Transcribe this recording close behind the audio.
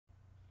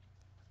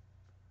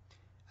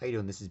How you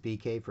doing? This is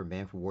BK from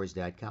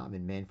manforwars.com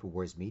and Man for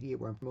Wars Media,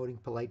 where I'm promoting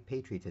polite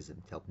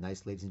patriotism to help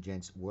nice ladies and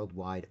gents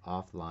worldwide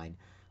offline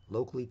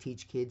locally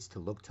teach kids to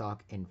look,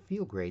 talk, and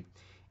feel great,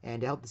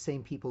 and to help the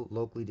same people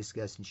locally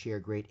discuss and share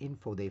great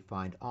info they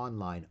find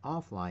online,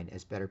 offline,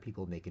 as better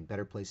people making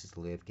better places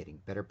to live, getting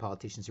better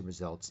politicians and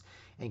results,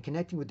 and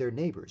connecting with their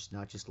neighbors,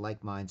 not just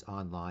like minds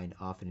online,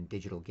 often in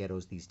digital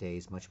ghettos these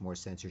days, much more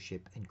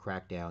censorship and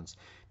crackdowns,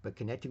 but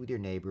connecting with your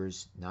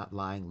neighbors, not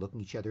lying, looking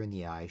each other in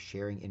the eye,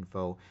 sharing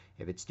info.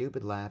 If it's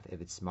stupid, laugh. If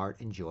it's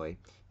smart, enjoy.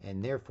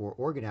 And therefore,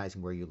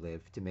 organizing where you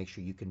live to make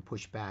sure you can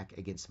push back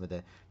against some of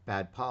the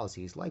bad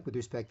policies, like with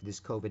respect to this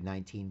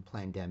COVID-19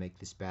 pandemic,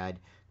 this bad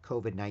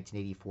COVID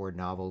 1984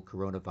 novel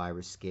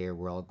coronavirus scare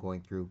we're all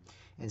going through.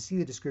 And see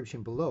the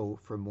description below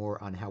for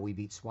more on how we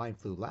beat swine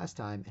flu last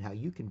time and how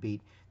you can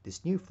beat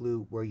this new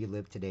flu where you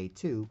live today,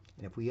 too.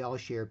 And if we all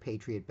share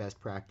Patriot best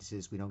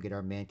practices, we don't get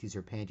our manties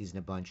or panties in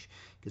a bunch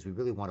because we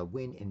really want to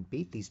win and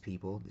beat these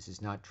people. This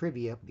is not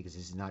trivia because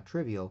this is not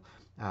trivial.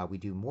 We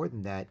do more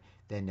than that,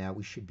 then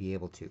we should be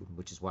able to,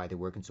 which is why they're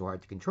working so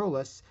hard to control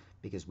us,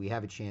 because we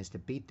have a chance to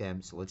beat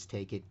them. So let's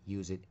take it,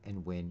 use it,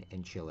 and win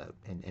and chill out.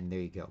 And there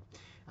you go.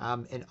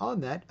 And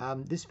on that,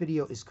 this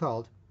video is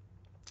called,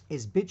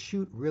 Is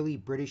BitChute Really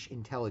British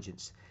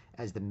Intelligence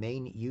as the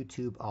Main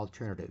YouTube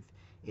Alternative?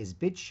 Is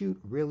BitChute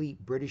really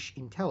British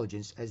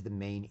intelligence as the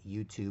main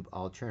YouTube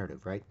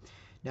alternative, right?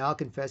 Now, I'll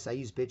confess I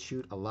use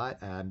BitChute a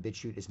lot.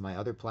 BitChute is my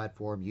other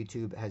platform.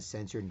 YouTube has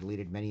censored and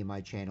deleted many of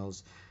my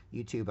channels.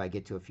 YouTube, I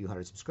get to a few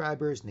hundred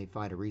subscribers and they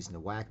find a reason to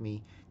whack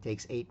me.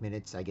 Takes 8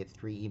 minutes. I get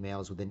 3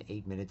 emails within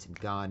 8 minutes and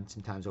gone,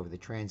 sometimes over the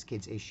trans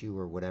kids issue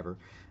or whatever,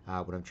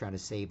 when I'm trying to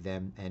save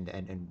them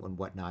and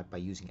whatnot by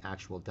using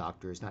actual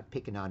doctors, not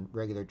picking on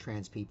regular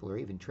trans people or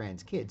even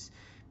trans kids,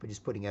 but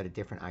just putting out a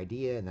different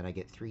idea. And then I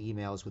get 3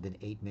 emails within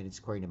 8 minutes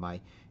according to my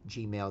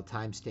Gmail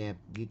timestamp.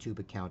 YouTube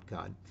account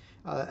gone.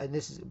 And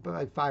this is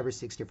about 5 or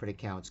 6 different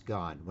accounts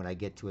gone when I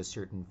get to a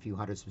certain few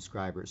hundred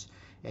subscribers.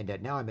 And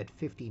now I'm at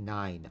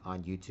 59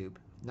 on YouTube.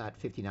 Not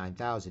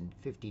 59,000,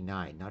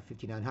 59, not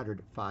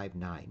 5,900,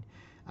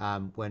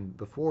 59. When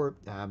before,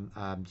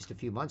 just a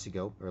few months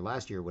ago, or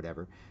last year or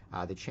whatever,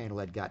 the channel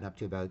had gotten up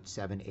to about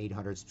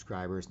 800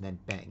 subscribers, and then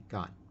bang,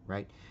 gone,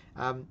 right?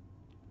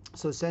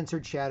 So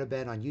censored, shadow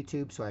banned on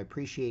YouTube, so I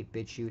appreciate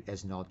BitChute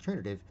as an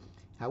alternative.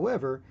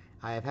 However,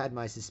 I have had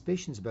my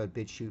suspicions about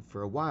BitChute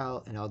for a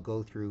while, and I'll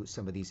go through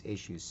some of these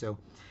issues. So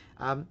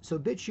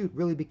BitChute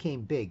really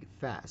became big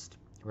fast,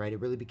 right?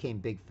 It really became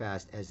big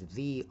fast as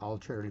the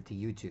alternative to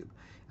YouTube.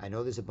 I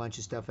know there's a bunch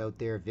of stuff out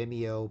there.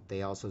 Vimeo,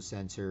 they also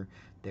censor.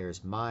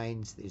 There's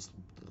Minds, there's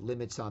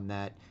limits on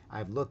that.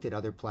 I've looked at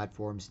other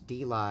platforms.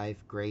 DLive,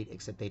 great,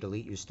 except they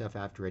delete your stuff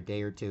after a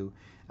day or two.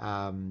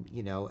 And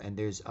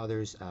there's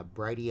others.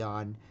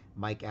 Brighteon,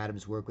 Mike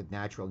Adams' work with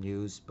Natural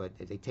News, but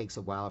it takes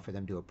a while for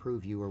them to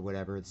approve you or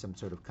whatever. Some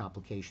sort of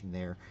complication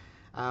there.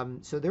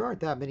 So there aren't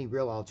that many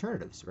real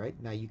alternatives, right?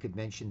 Now you could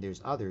mention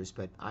there's others,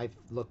 but I've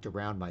looked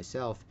around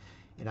myself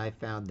and I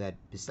found that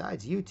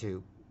besides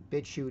YouTube,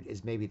 BitChute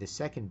is maybe the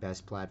second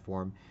best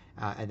platform,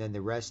 and then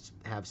the rest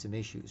have some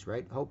issues,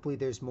 right? Hopefully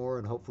there's more,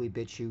 and hopefully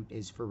BitChute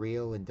is for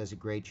real and does a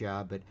great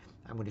job, but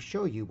I'm going to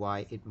show you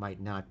why it might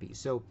not be.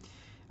 So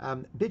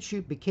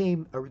BitChute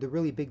became the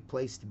really big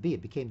place to be.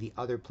 It became the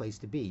other place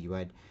to be. You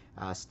had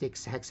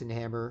Styx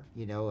Hexenhammer,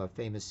 a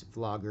famous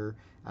vlogger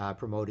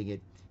promoting it.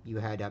 You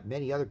had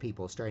many other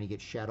people starting to get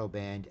shadow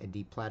banned and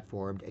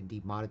deplatformed and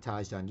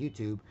demonetized on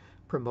YouTube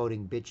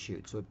promoting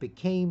BitChute. So it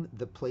became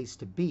the place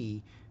to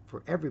be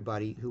for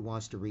everybody who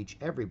wants to reach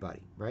everybody,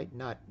 right?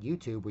 Not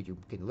YouTube, where you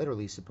can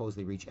literally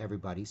supposedly reach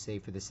everybody,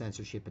 save for the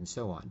censorship and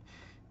so on.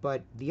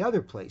 But the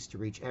other place to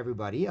reach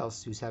everybody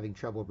else who's having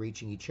trouble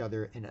reaching each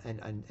other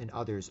and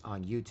others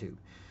on YouTube.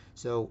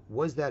 So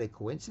was that a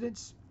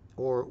coincidence,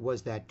 or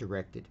was that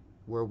directed?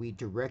 Were we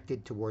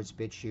directed towards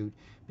BitChute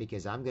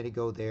because I'm going to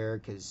go there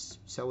because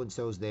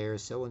so-and-so's there,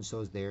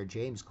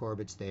 James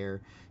Corbett's there,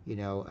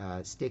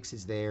 Styx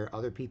is there,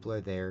 other people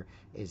are there.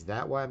 Is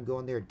that why I'm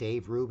going there?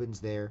 Dave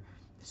Rubin's there.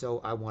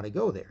 So I want to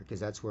go there because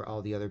that's where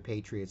all the other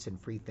patriots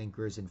and free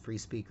thinkers and free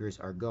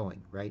speakers are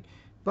going, right?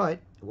 But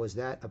was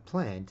that a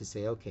plan to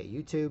say, okay,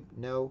 YouTube,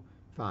 no,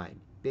 fine,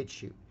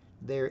 BitChute,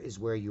 there is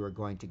where you are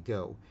going to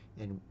go,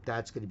 and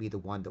that's going to be the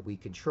one that we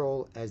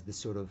control as the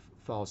sort of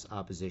false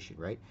opposition,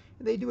 right?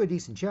 And they do a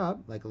decent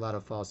job, like a lot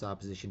of false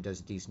opposition does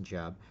a decent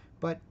job,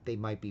 but they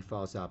might be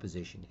false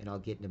opposition, and I'll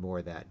get into more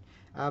of that.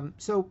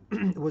 So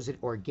was it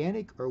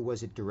organic or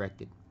was it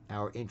directed,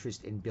 our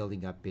interest in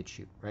building up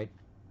BitChute, right?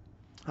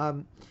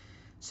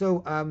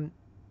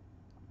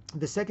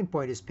 The second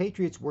point is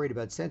patriots worried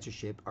about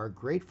censorship are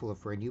grateful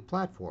for a new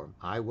platform.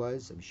 I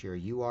was, I'm sure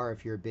you are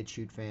if you're a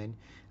BitChute fan,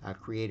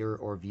 creator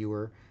or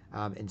viewer,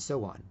 and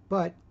so on.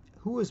 But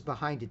who is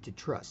behind it to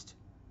trust?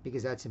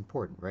 Because that's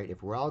important, right?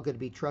 If we're all going to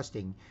be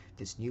trusting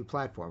this new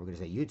platform, we're going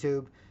to say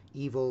YouTube,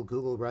 evil,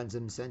 Google runs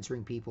them,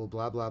 censoring people,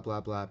 blah, blah,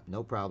 blah, blah,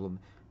 no problem.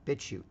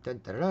 BitChute,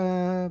 dun, dun, dun,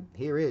 dun.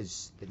 Here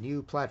is the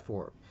new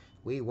platform.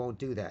 We won't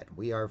do that.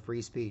 We are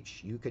free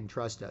speech. You can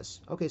trust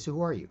us. Okay, so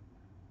who are you?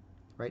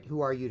 Right?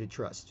 Who are you to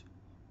trust?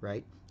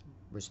 Right?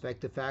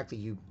 respect the fact that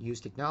you use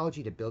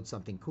technology to build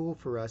something cool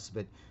for us,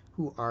 but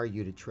who are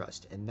you to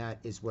trust? And that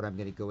is what I'm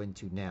going to go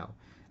into now.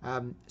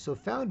 So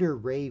founder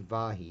Ray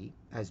Vahi,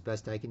 as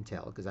best I can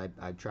tell, because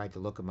I've tried to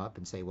look him up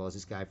and say, well, is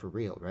this guy for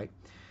real, right?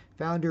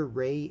 Founder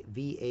Ray,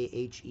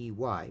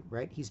 Vahey,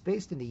 right? He's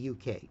based in the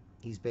UK.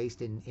 He's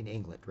based in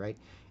England, right?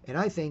 And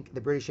I think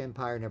the British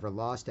Empire never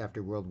lost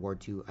after World War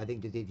II. I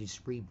think that they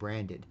just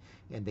rebranded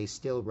and they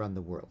still run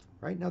the world,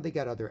 right? Now they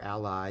got other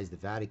allies, the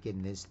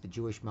Vatican this, the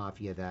Jewish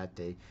mafia that,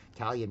 the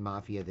Italian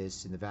mafia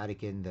this, and the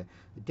Vatican, the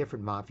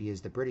different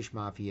mafias, the British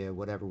mafia,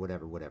 whatever,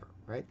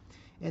 right?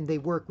 And they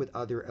work with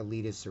other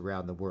elitists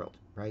around the world,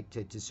 right,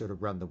 to sort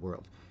of run the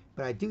world.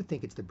 But I do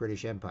think it's the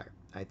British Empire.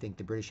 I think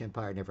the British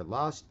Empire never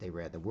lost. They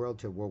ran the world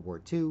till World War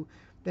II.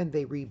 Then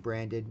they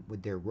rebranded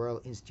with their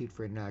Royal Institute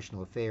for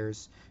International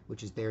Affairs,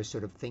 which is their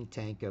sort of think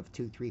tank of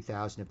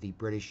 2,000-3,000 of the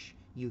British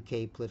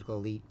UK political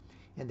elite,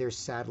 and their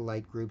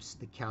satellite groups,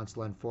 the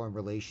Council on Foreign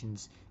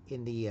Relations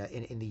in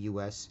the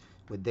U.S.,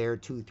 with their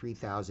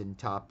 2,000-3,000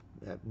 top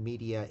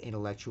media,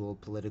 intellectual,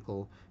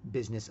 political,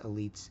 business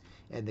elites,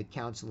 and the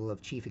Council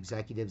of Chief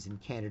Executives in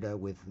Canada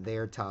with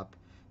their top,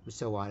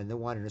 so on, and the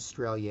one in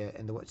Australia,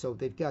 and so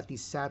they've got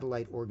these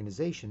satellite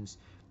organizations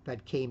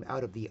that came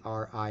out of the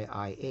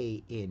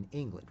RIIA in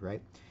England,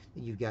 right?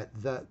 You've got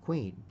the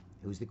Queen.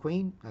 Who's the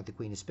Queen? Not the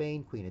Queen of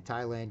Spain, Queen of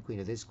Thailand, Queen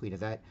of this, Queen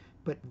of that,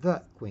 but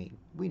the Queen.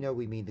 We know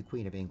we mean the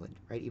Queen of England,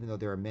 right? Even though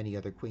there are many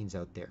other queens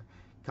out there.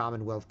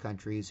 Commonwealth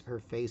countries, her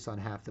face on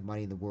half the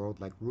money in the world,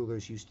 like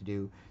rulers used to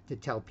do, to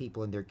tell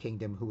people in their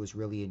kingdom who was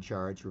really in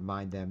charge,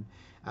 remind them.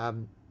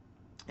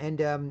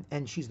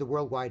 And she's the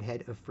worldwide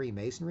head of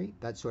Freemasonry.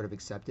 That's sort of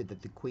accepted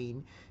that the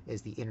Queen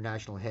is the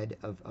international head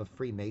of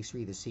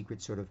Freemasonry, the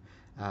secret sort of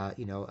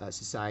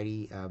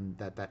society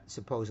that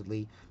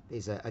supposedly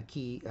is a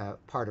key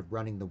part of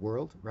running the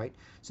world, right?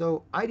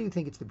 So I do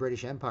think it's the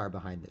British Empire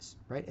behind this,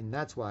 right? And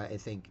that's why I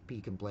think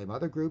you can blame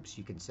other groups.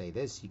 You can say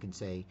this, you can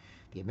say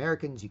the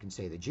Americans, you can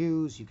say the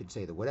Jews, you can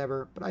say the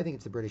whatever, but I think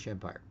it's the British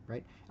Empire,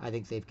 right? I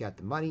think they've got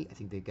the money, I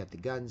think they've got the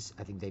guns,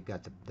 I think they've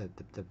got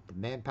the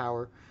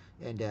manpower,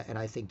 and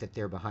I think that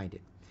they're behind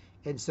it.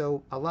 And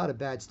so a lot of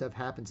bad stuff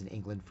happens in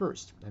England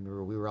first. I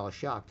remember we were all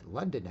shocked.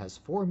 London has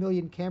 4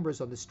 million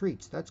cameras on the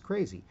streets. That's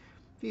crazy.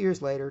 A few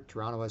years later,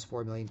 Toronto has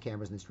 4 million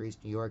cameras in the streets.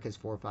 New York has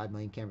 4 or 5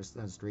 million cameras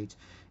on the streets.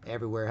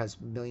 Everywhere has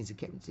millions of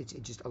cameras. It's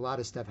just a lot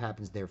of stuff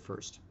happens there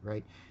first,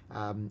 right?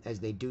 As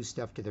they do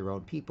stuff to their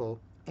own people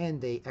and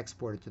they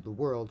export it to the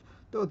world,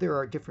 though there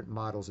are different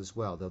models as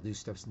well. They'll do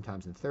stuff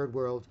sometimes in the third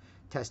world,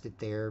 test it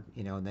there,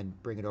 and then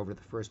bring it over to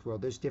the first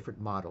world. There's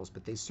different models,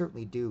 but they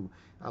certainly do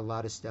a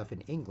lot of stuff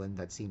in England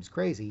that seems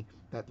crazy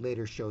that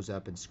later shows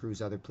up and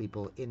screws other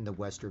people in the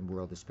Western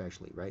world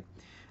especially, right?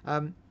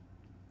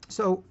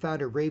 So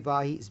founder Ray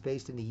Vahi is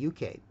based in the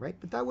UK, right?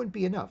 But that wouldn't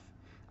be enough.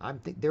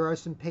 There are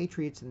some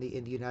patriots in the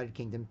United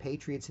Kingdom,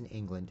 patriots in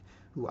England,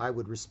 who I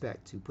would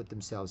respect, who put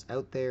themselves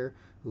out there,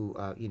 who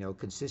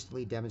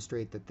consistently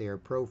demonstrate that they are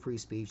pro free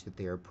speech, that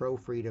they are pro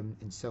freedom,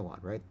 and so on,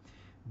 right?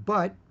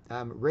 But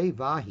Ray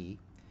Vahi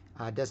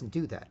doesn't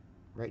do that,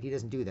 right? He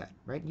doesn't do that,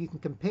 right? You can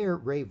compare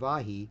Ray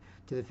Vahi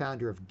to the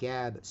founder of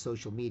Gab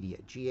Social Media,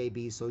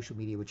 GAB Social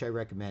Media, which I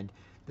recommend.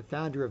 The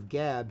founder of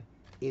Gab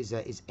is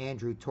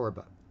Andrew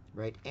Torba,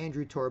 right?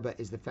 Andrew Torba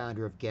is the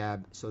founder of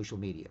Gab Social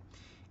Media.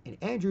 And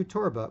Andrew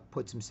Torba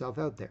puts himself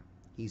out there.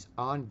 He's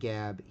on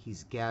Gab.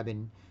 He's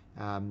gabbing.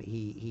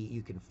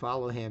 You can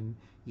follow him.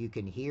 You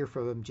can hear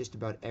from him just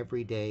about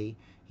every day.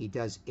 He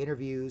does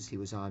interviews. He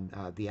was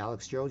on the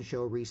Alex Jones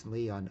Show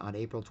recently on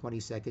April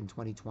 22nd,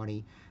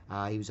 2020.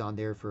 He was on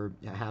there for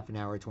half an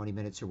hour, 20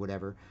 minutes or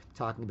whatever,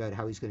 talking about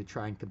how he's going to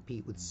try and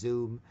compete with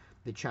Zoom,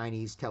 the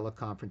Chinese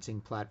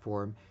teleconferencing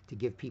platform, to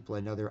give people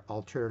another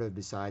alternative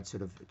besides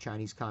sort of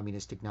Chinese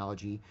communist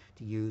technology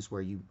to use,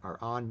 where you are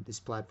on this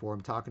platform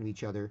talking to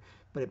each other,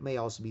 but it may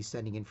also be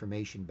sending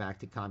information back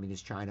to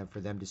communist China for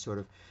them to sort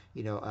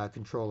of,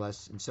 control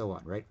us and so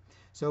on, right?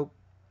 So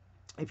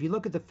if you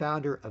look at the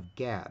founder of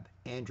Gab,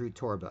 Andrew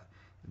Torba,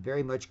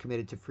 very much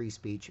committed to free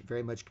speech,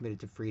 very much committed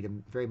to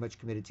freedom, very much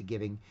committed to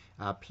giving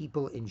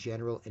people in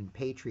general and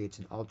patriots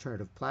an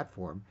alternative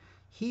platform.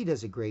 He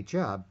does a great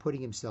job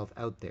putting himself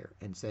out there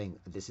and saying,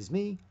 this is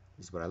me,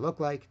 this is what I look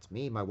like, it's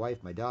me, my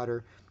wife, my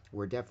daughter,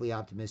 we're definitely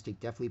optimistic,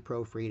 definitely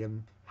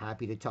pro-freedom,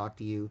 happy to talk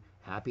to you,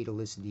 happy to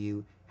listen to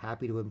you,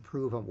 happy to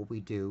improve on what we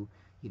do.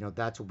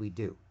 That's what we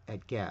do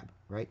at Gab,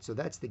 right? So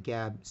that's the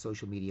Gab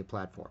social media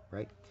platform,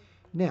 right?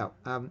 Now,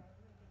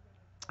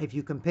 if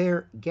you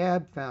compare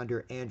Gab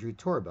founder Andrew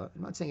Torba,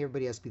 I'm not saying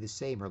everybody has to be the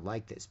same or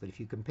like this, but if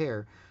you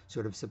compare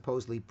sort of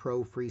supposedly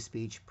pro-free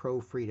speech,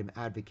 pro-freedom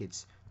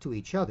advocates to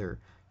each other,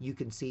 you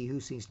can see who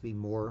seems to be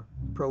more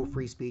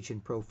pro-free speech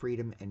and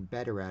pro-freedom and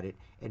better at it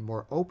and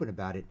more open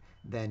about it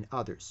than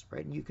others,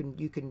 right? And you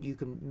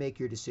can make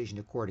your decision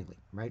accordingly,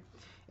 right?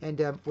 And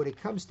when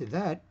it comes to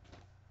that,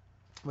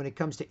 when it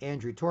comes to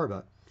Andrew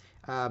Torba,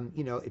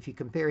 if you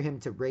compare him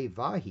to Ray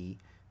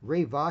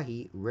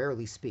Vahi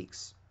rarely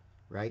speaks,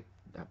 right?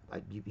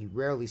 He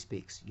rarely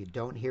speaks. You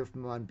don't hear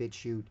from him on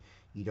BitChute.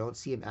 You don't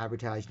see him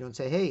advertise. You don't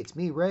say, "Hey, it's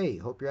me, Ray.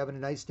 Hope you're having a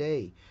nice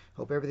day.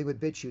 Hope everything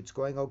with BitChute's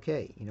going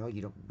okay."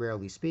 You don't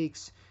rarely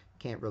speaks.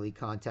 Can't really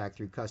contact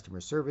through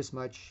customer service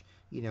much.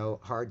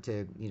 Hard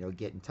to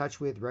get in touch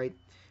with, right?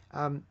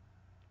 Um,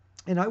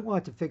 and I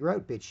wanted to figure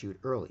out BitChute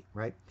early,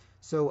 right?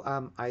 So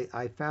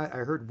I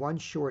heard one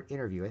short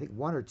interview, I think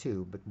one or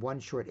two, but one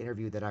short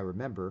interview that I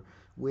remember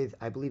with,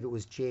 I believe it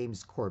was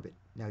James Corbett.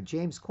 Now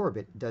James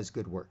Corbett does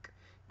good work.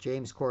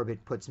 James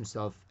Corbett puts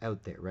himself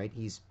out there, right?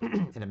 He's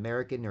an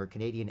American or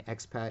Canadian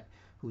expat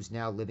who's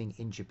now living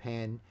in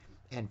Japan,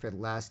 and for the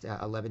last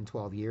 11,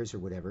 12 years or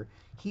whatever,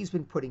 he's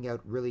been putting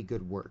out really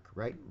good work,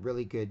 right?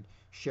 Really good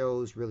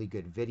shows, really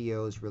good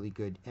videos, really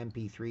good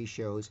MP3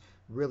 shows,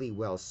 really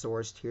well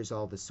sourced. Here's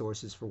all the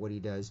sources for what he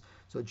does.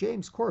 So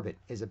James Corbett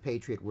is a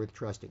patriot worth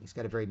trusting. He's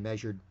got a very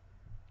measured,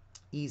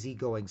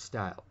 easygoing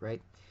style,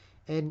 right?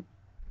 And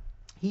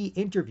he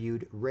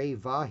interviewed Ray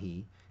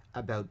Vahi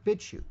about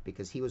BitChute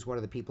because he was one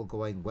of the people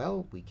going,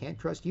 well, we can't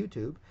trust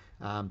YouTube,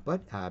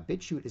 but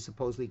BitChute is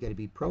supposedly going to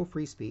be pro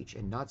free speech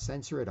and not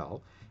censor at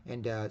all.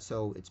 And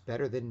so it's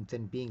better than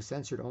being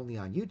censored only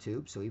on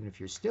YouTube. So even if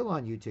you're still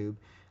on YouTube,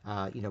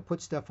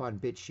 put stuff on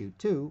BitChute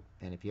too.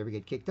 And if you ever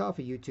get kicked off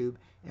of YouTube,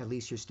 at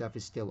least your stuff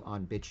is still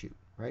on BitChute,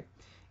 right?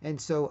 And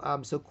so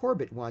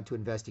Corbett wanted to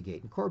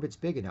investigate, and Corbett's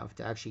big enough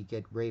to actually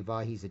get Ray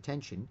Vahi's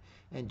attention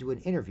and do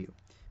an interview.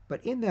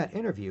 But in that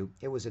interview,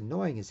 it was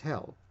annoying as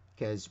hell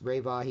because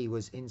Ray Vahi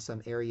was in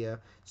some area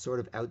sort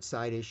of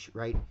outside-ish,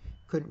 right?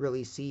 Couldn't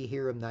really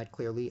hear him that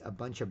clearly. A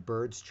bunch of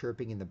birds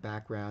chirping in the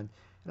background.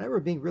 And I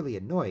remember being really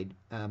annoyed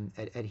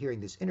at hearing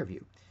this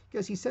interview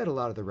because he said a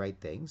lot of the right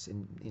things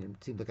and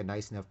seemed like a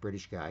nice enough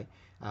British guy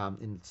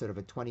in sort of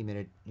a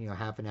 20-minute,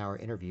 half an hour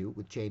interview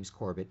with James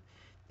Corbett.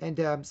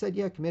 And said,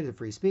 yeah, committed to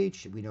free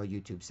speech. We know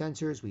YouTube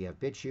censors. We have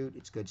BitChute.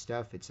 It's good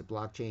stuff. It's a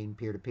blockchain,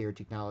 peer-to-peer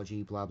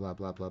technology, blah, blah,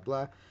 blah, blah,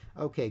 blah.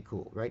 Okay,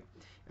 cool, right?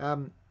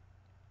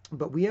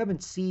 But we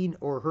haven't seen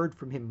or heard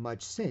from him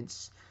much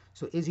since.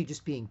 So is he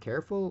just being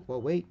careful? Well,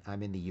 wait,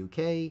 I'm in the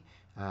UK.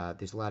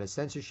 There's a lot of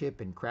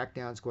censorship and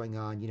crackdowns going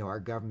on. Our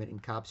government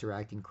and cops are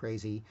acting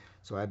crazy.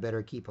 So I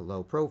better keep a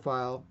low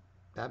profile.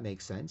 That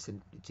makes sense.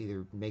 And it's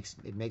either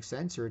it makes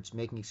sense or it's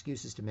making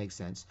excuses to make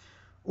sense.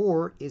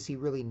 Or is he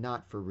really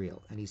not for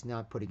real and he's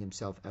not putting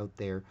himself out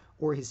there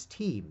or his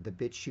team, the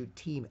BitChute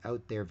team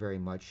out there very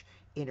much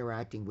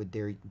interacting with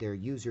their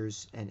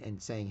users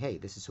and saying, hey,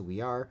 this is who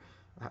we are.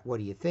 What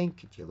do you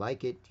think? Do you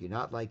like it? Do you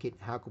not like it?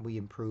 How can we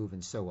improve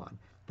and so on?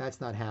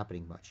 That's not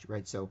happening much,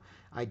 right? So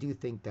I do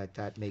think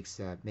that makes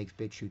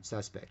BitChute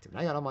suspect. And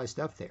I got all my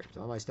stuff there.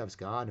 So all my stuff's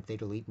gone. If they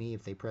delete me,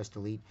 if they press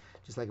delete,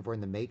 just like if we're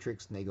in the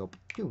Matrix and they go,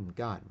 boom,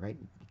 gone, right?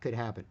 It could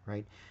happen,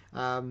 right?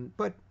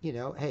 But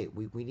hey,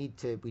 we need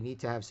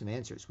to have some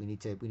answers. We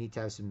need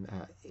to have some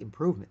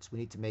improvements. We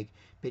need to make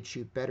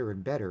BitChute better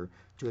and better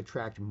to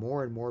attract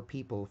more and more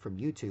people from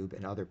YouTube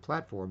and other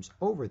platforms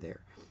over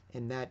there.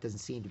 And that doesn't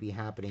seem to be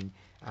happening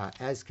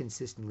as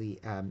consistently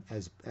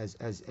as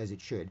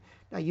it should.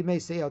 Now you may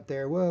say out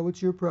there, well,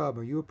 what's your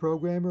problem? Are you a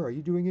programmer? Are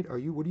you doing it?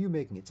 What are you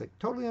making? It's like,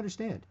 totally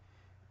understand.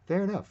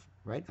 Fair enough,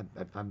 right?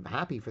 I'm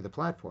happy for the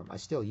platform. I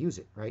still use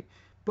it, right?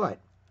 But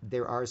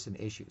there are some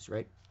issues,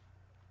 right?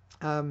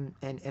 And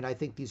I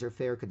think these are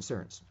fair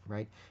concerns,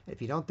 right?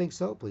 If you don't think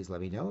so, please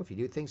let me know. If you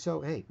do think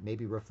so, hey,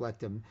 maybe reflect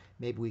them.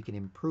 Maybe we can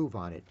improve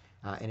on it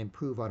and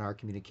improve on our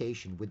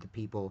communication with the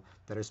people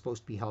that are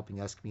supposed to be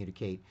helping us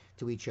communicate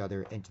to each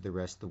other and to the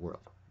rest of the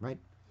world, right?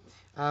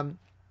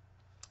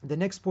 The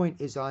next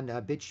point is on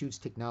BitChute's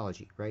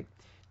technology, right?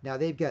 Now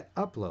they've got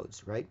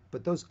uploads, right?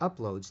 But those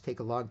uploads take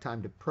a long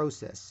time to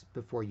process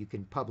before you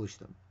can publish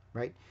them,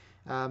 right?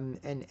 And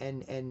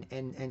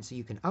so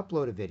you can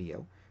upload a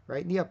video,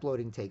 right? And the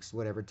uploading takes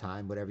whatever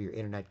time, whatever your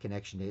internet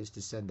connection is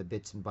to send the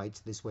bits and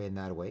bytes this way and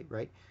that way,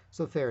 right?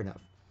 So fair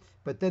enough.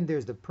 But then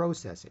there's the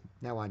processing.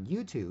 Now on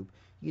YouTube,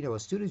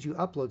 as soon as you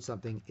upload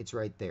something, it's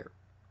right there.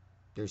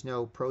 There's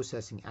no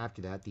processing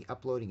after that. The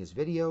uploading is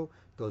video,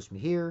 goes from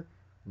here,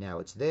 now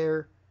it's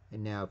there,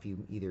 and now if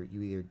you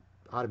either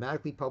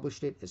automatically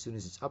published it as soon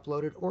as it's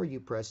uploaded, or you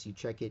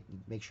check it, you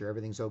make sure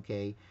everything's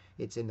okay,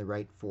 it's in the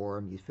right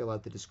form, you fill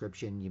out the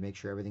description, you make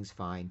sure everything's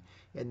fine,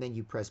 and then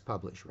you press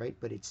publish, right?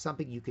 But it's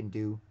something you can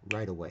do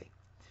right away.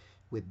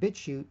 With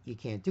BitChute, you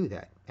can't do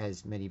that,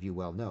 as many of you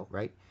well know,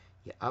 right?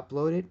 You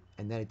upload it,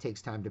 and then it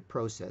takes time to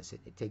process it.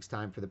 It takes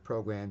time for the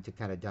program to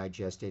kind of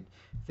digest it,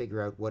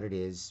 figure out what it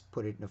is,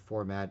 put it in a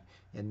format,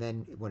 and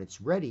then when it's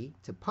ready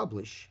to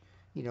publish,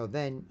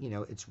 then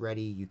it's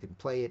ready. You can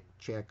play it,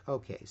 check,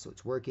 okay, so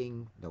it's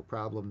working, no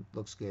problem,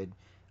 looks good.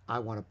 I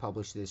want to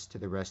publish this to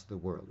the rest of the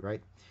world,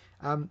 right?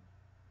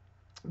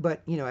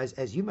 But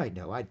as you might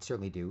know, I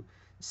certainly do.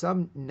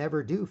 Some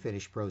never do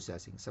finish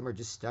processing. Some are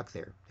just stuck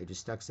there. They're just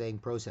stuck saying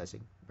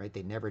processing, right?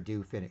 They never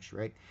do finish,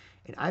 right?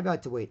 And I've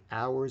had to wait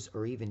hours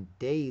or even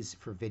days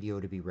for video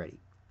to be ready,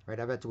 right?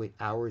 I've had to wait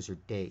hours or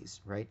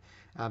days, right?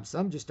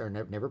 Some just are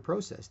never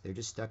processed. They're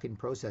just stuck in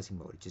processing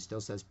mode. It just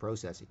still says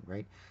processing,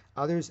 right?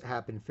 Others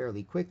happen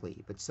fairly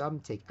quickly, but some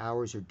take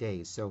hours or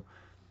days. So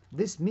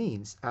This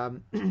means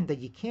that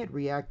you can't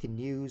react to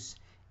news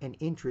and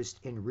interest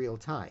in real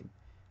time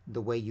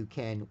the way you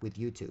can with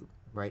YouTube,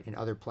 right? And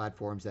other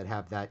platforms that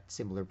have that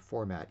similar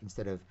format.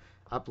 Instead of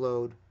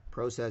upload,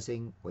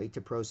 processing, wait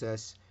to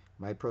process,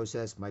 my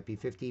process might be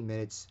 15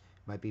 minutes,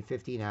 might be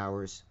 15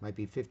 hours, might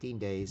be 15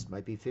 days,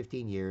 might be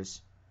 15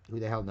 years. Who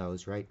the hell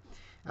knows, right?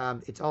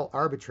 It's all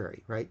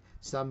arbitrary, right?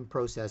 Some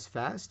process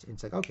fast, and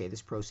it's like, okay,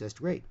 this processed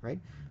great, right?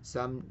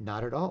 Some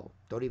not at all,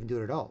 don't even do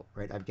it at all,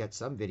 right? I've got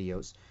some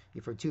videos,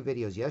 for 2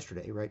 videos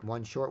yesterday, right?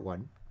 One short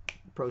one,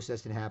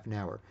 processed in half an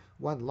hour.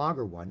 One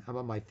longer one, I'm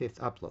on my 5th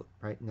upload,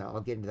 right? Now,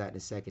 I'll get into that in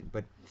a second.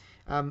 But,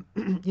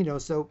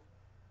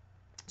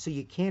 so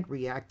you can't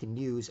react to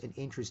news and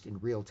interest in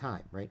real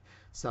time, right?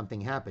 Something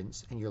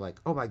happens and you're like,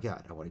 oh my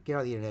God, I want to get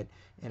on the internet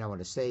and I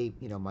want to say,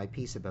 my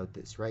piece about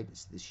this, right?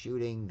 This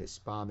shooting, this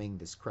bombing,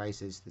 this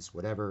crisis, this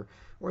whatever,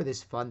 or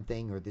this fun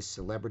thing, or this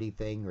celebrity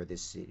thing, or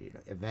this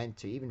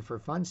event, or even for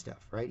fun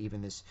stuff, right?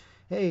 Even this,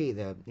 hey,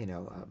 the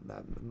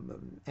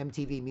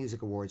MTV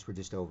Music Awards were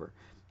just over.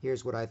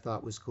 Here's what I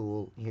thought was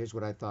cool. Here's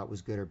what I thought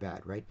was good or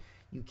bad, right?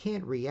 You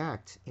can't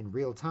react in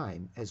real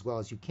time as well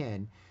as you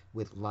can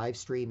with live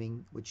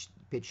streaming, which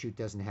BitChute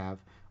doesn't have,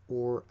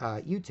 or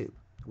YouTube,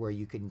 where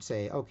you can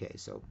say, okay,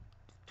 so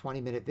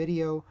 20-minute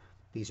video,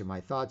 these are my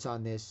thoughts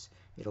on this.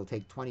 It'll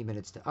take 20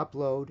 minutes to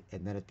upload,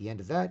 and then at the end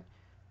of that,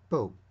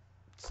 boom,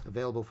 it's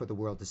available for the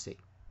world to see.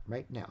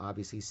 Right now,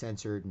 obviously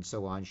censored and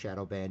so on,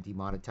 shadow banned,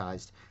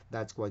 demonetized.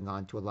 That's going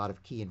on to a lot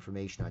of key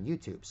information on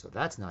YouTube, so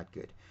that's not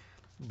good.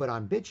 But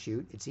on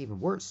BitChute, it's even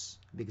worse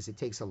because it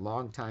takes a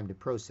long time to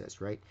process,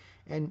 right?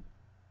 And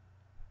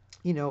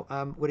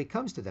when it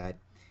comes to that,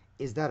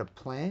 is that a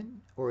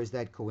plan or is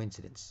that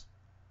coincidence,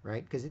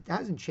 right? Because it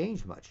hasn't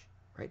changed much,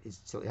 right?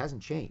 So it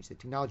hasn't changed. The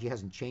technology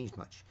hasn't changed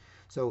much.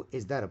 So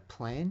is that a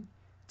plan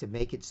to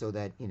make it so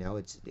that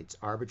it's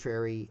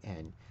arbitrary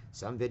and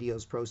some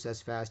videos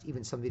process fast,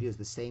 even some videos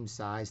the same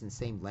size and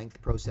same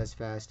length process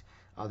fast,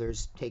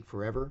 others take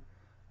forever?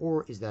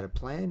 Or is that a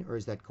plan or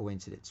is that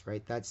coincidence,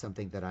 right? That's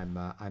something that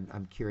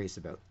I'm curious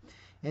about.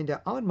 And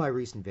on my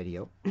recent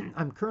video,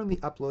 I'm currently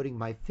uploading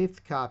my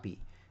 5th copy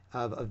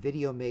of a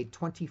video made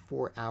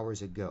 24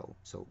 hours ago.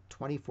 So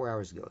 24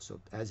 hours ago. So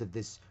as of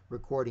this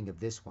recording of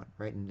this one,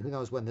 right? And who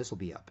knows when this will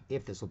be up,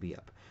 if this will be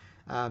up.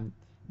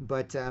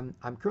 But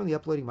I'm currently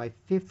uploading my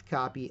 5th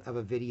copy of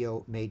a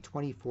video made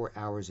 24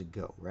 hours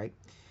ago, right?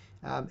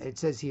 It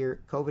says here,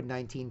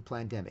 COVID-19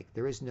 Plandemic.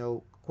 There is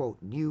no, quote,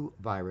 new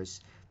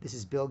virus. This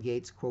is Bill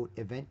Gates, quote,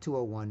 Event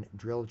 201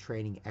 drill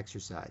training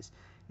exercise.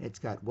 It's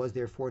got, was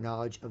there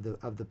foreknowledge of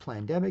the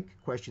Plandemic?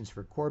 Questions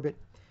for Corbett.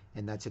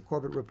 And that's a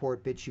Corbett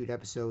Report BitChute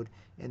episode.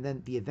 And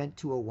then the Event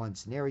 201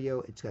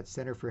 scenario. It's got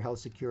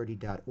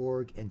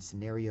centerforhealthsecurity.org and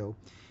scenario.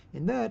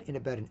 In that, in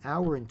about an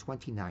hour and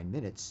 29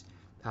 minutes,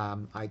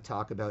 I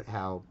talk about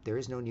how there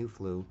is no new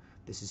flu.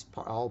 This is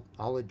all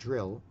a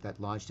drill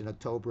that launched in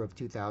October of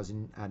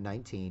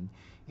 2019,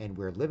 and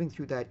we're living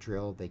through that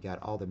drill. They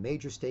got all the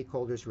major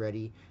stakeholders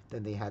ready.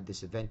 Then they had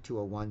this Event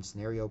 201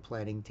 scenario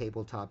planning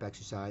tabletop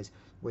exercise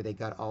where they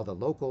got all the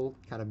local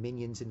kind of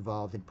minions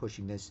involved in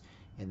pushing this.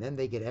 And then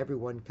they get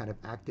everyone kind of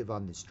active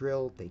on this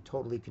drill. They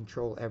totally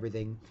control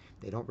everything.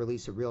 They don't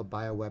release a real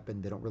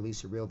bioweapon. They don't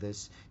release a real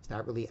this. It's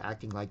not really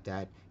acting like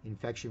that.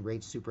 Infection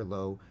rates super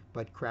low,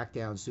 but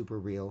crackdown super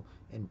real,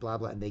 and blah,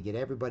 blah. And they get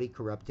everybody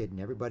corrupted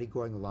and everybody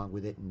going along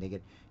with it. And they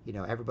get,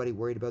 everybody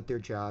worried about their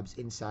jobs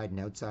inside and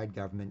outside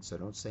government, so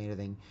don't say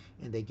anything.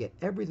 And they get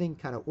everything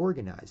kind of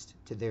organized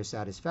to their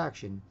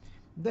satisfaction.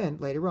 Then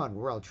later on,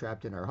 we're all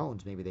trapped in our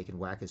homes. Maybe they can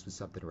whack us with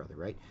something or other,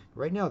 right?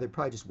 But right now, they're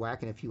probably just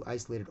whacking a few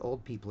isolated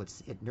old people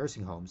at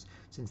nursing homes,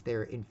 since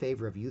they're in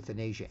favor of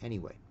euthanasia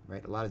anyway,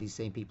 right? A lot of these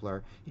same people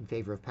are in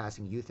favor of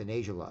passing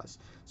euthanasia laws.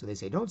 So they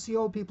say, don't see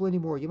old people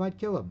anymore. You might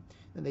kill them.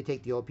 Then they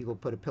take the old people,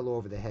 put a pillow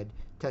over the head,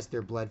 test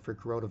their blood for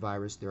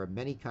coronavirus. There are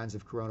many kinds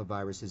of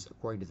coronaviruses,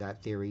 according to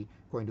that theory,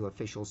 according to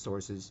official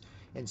sources.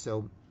 And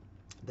so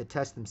the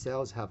tests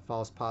themselves have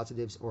false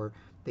positives, or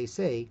they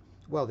say,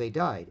 well, they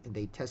died and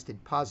they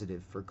tested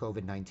positive for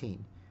COVID-19.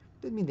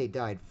 Doesn't mean they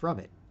died from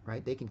it,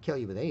 right? They can kill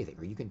you with anything,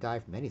 or you can die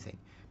from anything.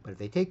 But if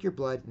they take your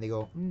blood and they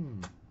go,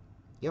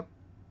 yep,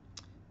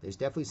 there's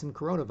definitely some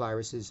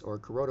coronaviruses or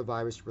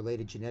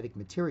coronavirus-related genetic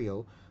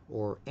material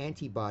or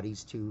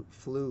antibodies to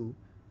flu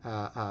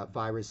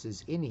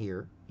viruses in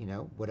here,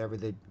 whatever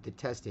the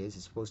test is,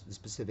 it's supposed to the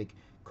specific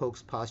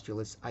Koch's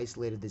postulates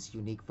isolated this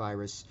unique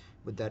virus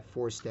with that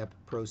 4-step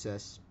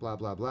process, blah,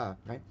 blah, blah,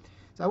 right?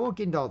 So I won't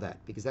get into all that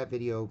because that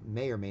video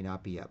may or may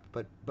not be up.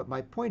 But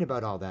my point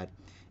about all that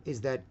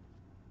is that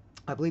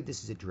I believe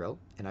this is a drill,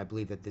 and I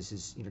believe that this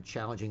is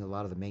challenging a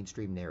lot of the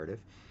mainstream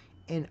narrative.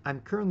 And I'm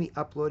currently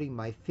uploading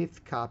my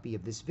 5th copy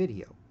of this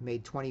video,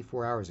 made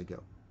 24 hours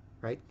ago,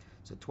 right?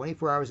 So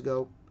 24 hours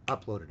ago,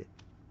 uploaded it,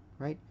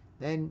 right?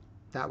 Then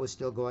that was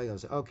still going. I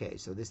was like, okay,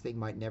 so this thing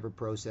might never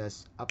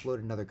process. Upload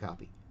another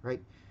copy,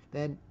 right?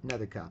 Then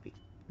another copy.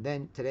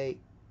 Then today,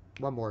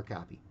 one more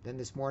copy. Then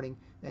this morning,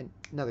 then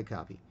another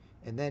copy.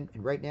 And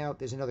right now,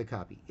 there's another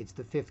copy. It's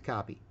the 5th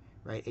copy,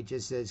 right? It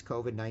just says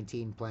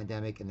COVID-19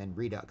 Plandemic and then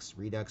Redux,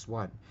 Redux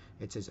 1.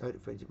 It says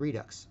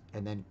Redux,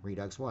 and then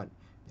Redux 1,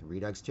 then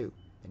Redux 2,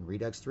 then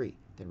Redux 3,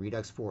 then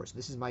Redux 4. So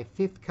this is my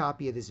 5th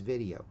copy of this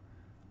video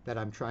that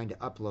I'm trying to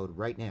upload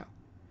right now.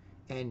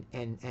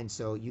 And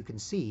so you can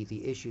see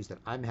the issues that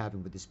I'm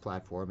having with this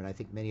platform, and I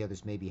think many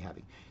others may be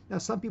having. Now,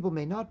 some people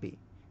may not be,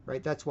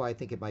 right? That's why I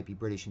think it might be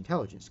British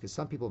intelligence, because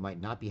some people might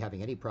not be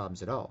having any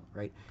problems at all,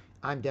 right?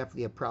 I'm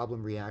definitely a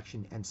problem,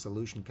 reaction, and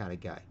solution kind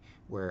of guy,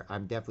 where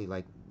I'm definitely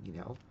like,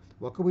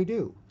 what can we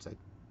do? It's like,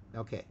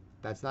 okay,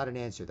 that's not an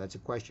answer. That's a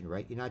question,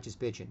 right? You're not just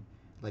bitching.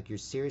 Like, you're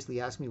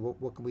seriously asking me,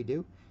 what can we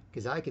do?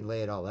 Because I can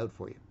lay it all out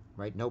for you,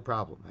 right? No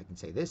problem. I can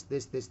say this,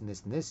 this, this, and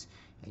this, and this,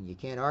 and you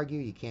can't argue,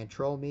 you can't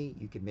troll me.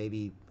 You can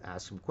maybe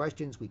ask some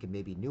questions, we can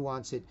maybe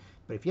nuance it.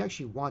 But if you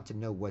actually want to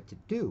know what to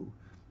do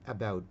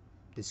about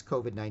this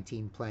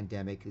COVID-19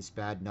 pandemic, this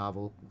bad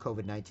novel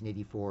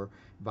COVID-1984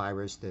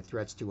 virus, the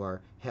threats to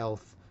our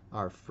health,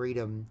 our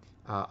freedom,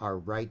 our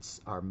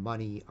rights, our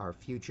money, our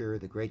future,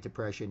 the Great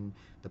Depression,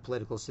 the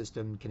political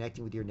system,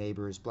 connecting with your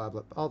neighbors, blah,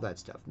 blah, all that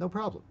stuff. No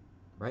problem,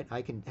 right?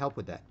 I can help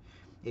with that.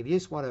 If you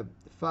just want to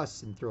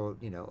fuss and throw,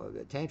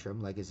 a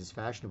tantrum, like is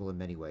fashionable in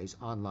many ways,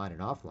 online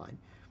and offline,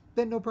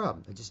 then no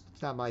problem. It's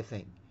not my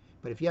thing.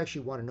 But if you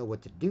actually want to know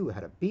what to do, how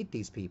to beat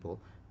these people,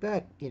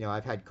 that,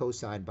 I've had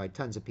co-signed by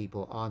tons of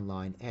people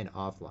online and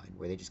offline,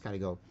 where they just kind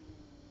of go,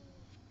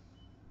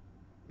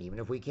 even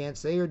if we can't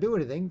say or do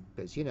anything,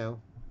 because,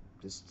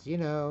 just,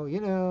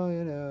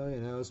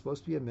 it's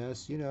supposed to be a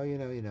mess,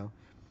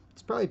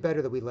 It's probably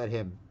better that we let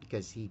him,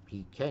 because he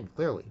can,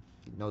 clearly,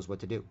 he knows what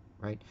to do,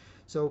 right?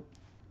 So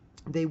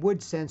they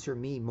would censor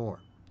me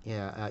more.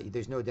 Yeah,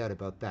 there's no doubt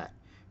about that,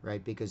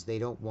 right? Because they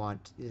don't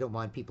want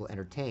people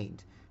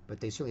entertained, but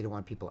they certainly don't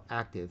want people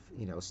active,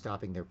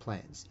 stopping their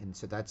plans. And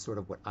so that's sort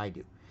of what I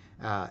do.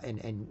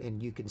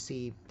 And you can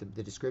see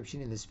the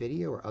description in this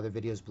video or other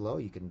videos below.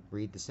 You can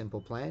read the simple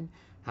plan,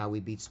 how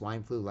we beat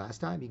swine flu last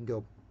time. You can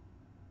go,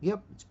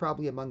 yep, it's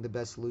probably among the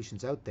best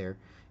solutions out there.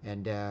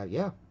 And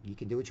yeah, you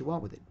can do what you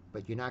want with it.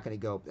 But you're not going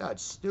to go,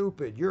 that's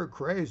stupid, you're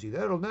crazy,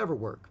 that'll never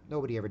work.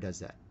 Nobody ever does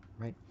that,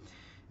 right?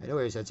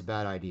 Anyways, that's a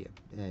bad idea.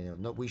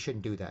 No, we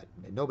shouldn't do that.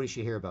 Nobody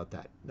should hear about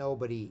that.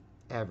 Nobody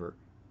ever,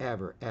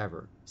 ever,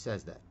 ever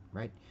says that,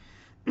 right?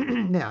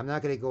 Now, I'm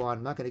not going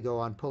to go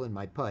on pulling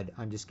my pud.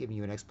 I'm just giving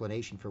you an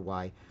explanation for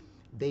why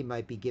they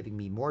might be giving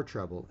me more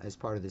trouble as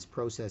part of this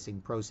processing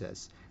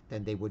process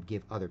than they would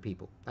give other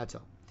people. That's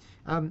all.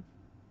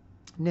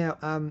 Now,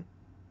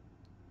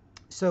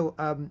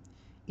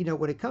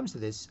 when it comes to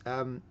this,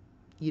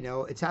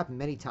 it's happened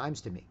many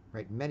times to me,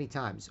 right? Many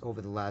times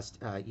over the last,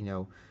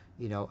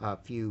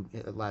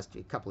 last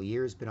couple of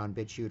years, been on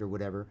BitChute or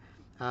whatever.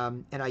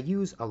 And I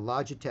use a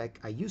Logitech.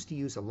 I used to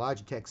use a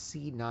Logitech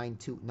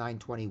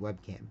C920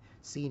 webcam,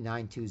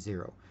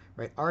 C920,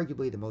 right?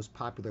 Arguably the most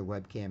popular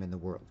webcam in the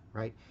world,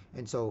 right?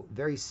 And so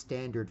very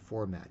standard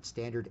format,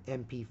 standard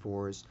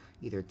MP4s,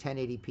 either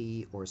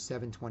 1080p or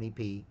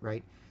 720p,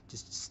 right?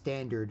 Just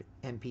standard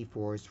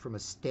MP4s from a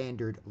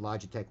standard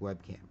Logitech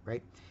webcam,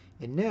 right?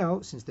 And now,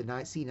 since the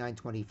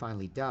C920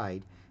 finally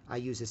died, I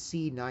use a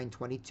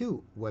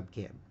C922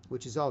 webcam,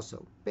 which is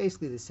also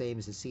basically the same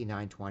as the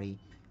C920,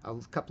 a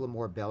couple of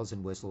more bells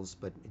and whistles,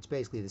 but it's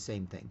basically the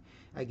same thing.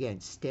 Again,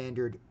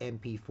 standard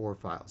MP4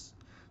 files.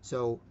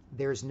 So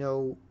there's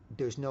no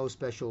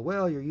special,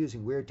 well, you're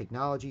using weird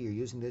technology, you're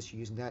using this, you're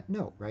using that.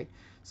 No, right?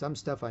 Some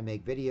stuff I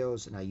make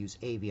videos and I use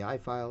AVI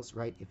files,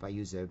 right? If I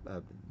use a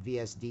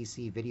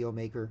VSDC video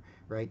maker,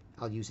 right,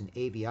 I'll use an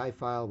AVI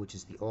file, which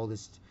is the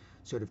oldest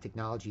sort of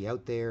technology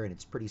out there, and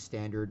it's pretty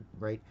standard,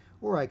 right?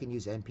 Or I can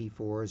use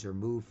MP4s or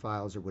MOV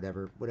files or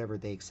whatever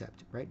they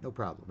accept, right? No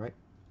problem, right?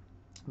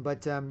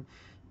 But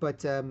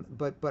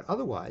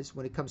otherwise,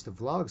 when it comes to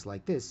vlogs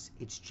like this,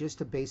 it's just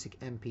a basic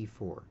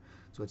MP4.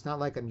 So it's not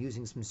like I'm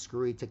using some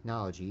screwy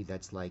technology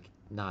that's like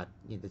not,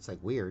 it's like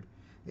weird.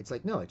 It's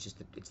like, no, it's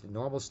the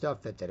normal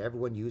stuff that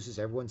everyone uses,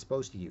 everyone's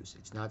supposed to use.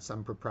 It's not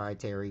some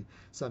proprietary,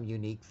 some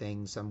unique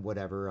thing, some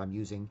whatever. I'm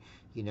using,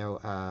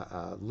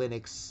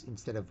 Linux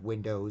instead of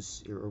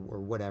Windows or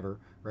whatever,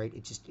 right?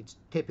 It's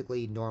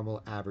typically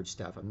normal, average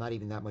stuff. I'm not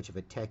even that much of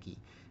a techie.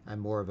 I'm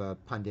more of a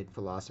pundit,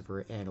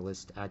 philosopher,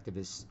 analyst,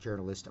 activist,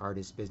 journalist,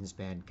 artist,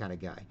 businessman kind of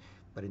guy.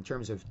 But in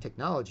terms of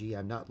technology,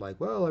 I'm not like,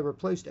 well, I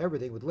replaced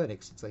everything with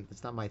Linux. It's like,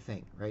 that's not my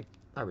thing, right?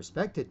 I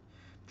respect it.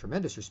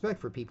 Tremendous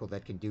respect for people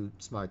that can do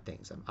smart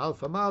things. I'm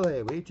Alpha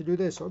Male, we need to do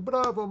this, or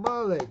Bravo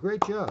Male,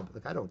 great job.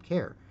 Like, I don't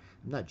care.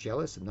 I'm not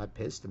jealous, I'm not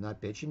pissed, I'm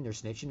not bitching or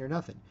snitching or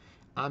nothing.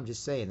 I'm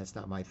just saying that's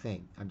not my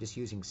thing. I'm just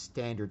using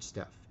standard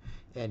stuff.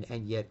 And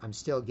yet I'm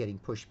still getting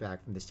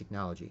pushback from this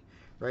technology,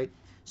 right?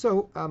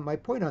 So my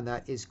point on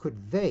that is,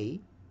 could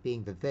they,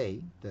 being the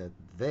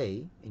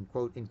they,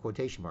 in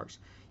quotation marks,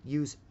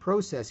 use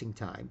processing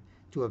time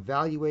to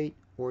evaluate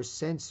or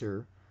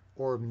censor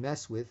or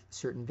mess with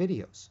certain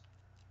videos,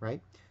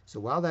 right? So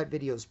while that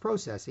video is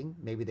processing,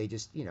 maybe they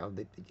just,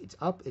 it's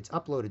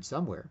uploaded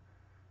somewhere,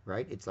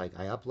 right? It's like,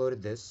 I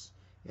uploaded this,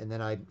 and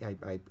then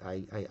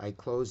I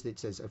closed it,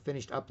 says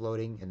finished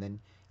uploading, and then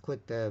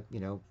click the,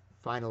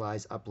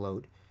 finalize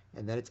upload,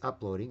 and then it's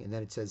uploading, and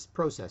then it says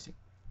processing,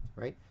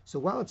 right? So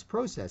while it's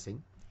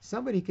processing,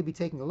 somebody could be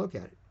taking a look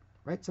at it,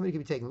 right? Somebody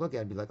could be taking a look at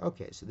it and be like,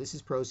 okay, so this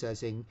is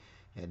processing,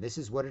 and this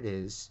is what it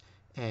is,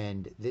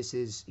 and this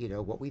is,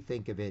 what we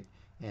think of it,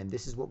 and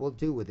this is what we'll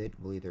do with it.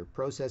 We'll either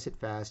process it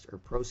fast or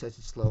process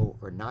it slow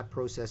or not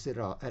process it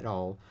at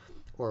all,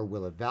 or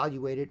we'll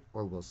evaluate it,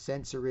 or we'll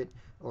censor it,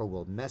 or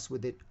we'll mess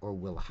with it, or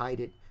we'll hide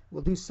it.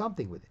 We'll do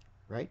something with it,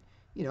 right?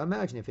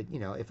 Imagine if it,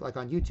 if like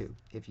on YouTube,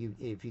 if you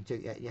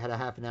had a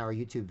half an hour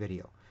YouTube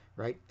video,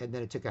 right, and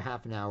then it took a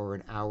half an hour,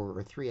 an hour,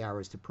 or 3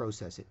 hours to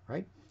process it,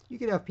 right? You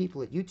could have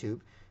people at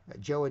YouTube,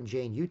 Joe and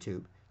Jane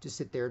YouTube, just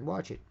sit there and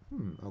watch it.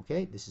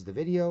 Okay, this is the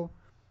video,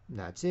 and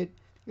that's it.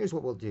 Here's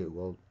what we'll do.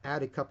 We'll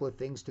add a couple of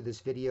things to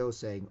this video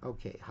saying,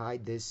 okay,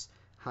 hide this,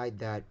 hide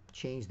that,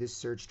 change this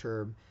search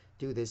term,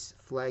 do this,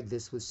 flag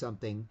this with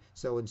something,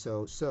 so and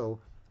so. So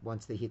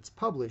once they hit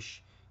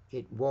publish,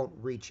 it won't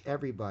reach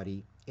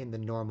everybody in the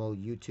normal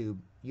YouTube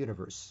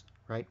universe,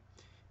 right?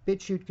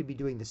 BitChute could be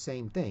doing the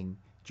same thing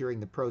during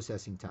the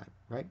processing time,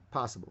 right?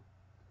 Possible.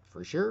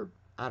 For sure?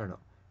 I don't know,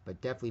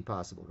 but definitely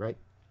possible, right?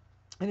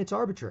 And it's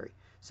arbitrary.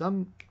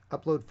 Some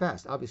upload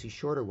fast. Obviously,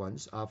 shorter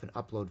ones often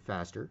upload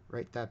faster,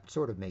 right? That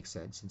sort of makes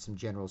sense in some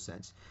general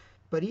sense.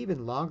 But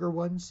even longer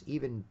ones,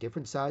 even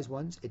different size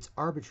ones, it's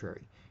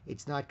arbitrary.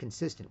 It's not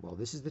consistent. Well,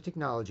 this is the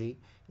technology,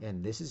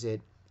 and this is it.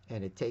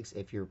 And it takes,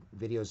 if your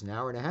video is an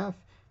hour and a half,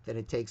 then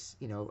it takes,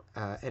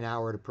 an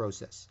hour to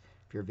process.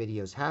 If your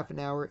video is half an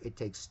hour, it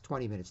takes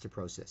 20 minutes to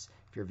process.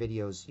 If your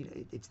video's,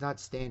 it's not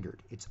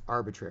standard. It's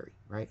arbitrary,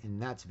 right?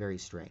 And that's very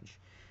strange.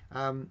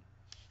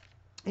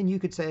 And you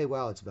could say,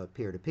 well, it's about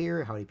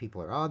peer-to-peer, how many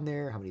people are on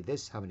there, how many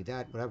this, how many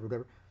that, whatever,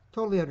 whatever.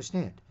 Totally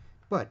understand.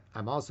 But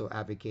I'm also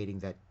advocating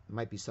that it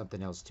might be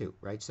something else too,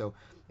 right? So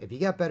if you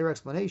got better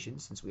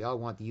explanations, since we all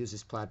want to use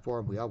this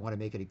platform, we all want to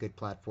make it a good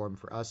platform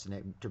for us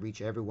and to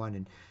reach everyone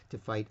and to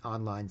fight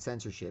online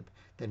censorship,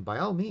 then by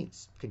all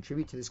means,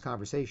 contribute to this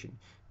conversation.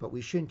 But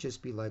we shouldn't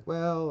just be like,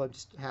 well, I'm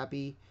just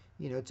happy,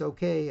 it's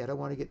okay. I don't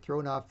want to get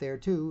thrown off there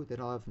too. Then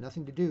I'll have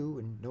nothing to do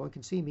and no one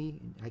can see me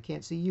and I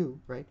can't see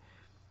you, right?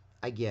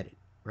 I get it.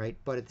 Right?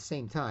 But at the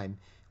same time,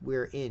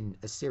 we're in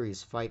a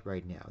serious fight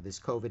right now. This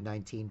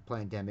COVID-19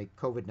 pandemic,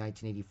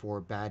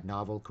 COVID-1984 bad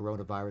novel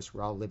coronavirus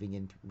we're all living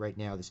in right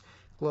now, this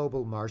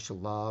global martial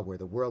law where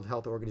the World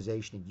Health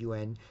Organization and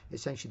UN,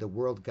 essentially the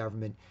world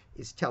government,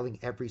 is telling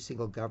every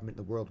single government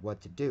in the world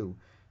what to do.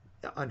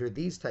 Under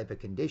these type of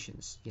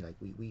conditions,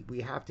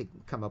 we have to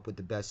come up with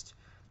the best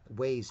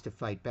ways to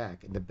fight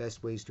back and the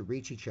best ways to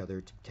reach each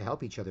other to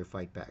help each other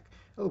fight back.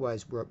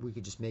 Otherwise, we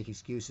could just make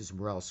excuses and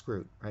we're all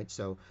screwed, right?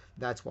 So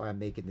that's why I'm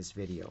making this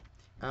video.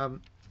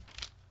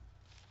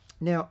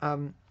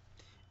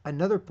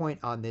 Another point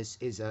on this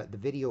is the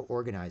video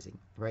organizing,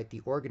 right?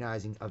 The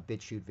organizing of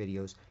BitChute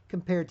videos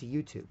compared to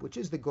YouTube, which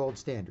is the gold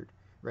standard,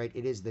 right?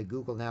 It is the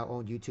Google now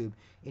owned YouTube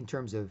in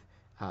terms of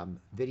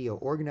video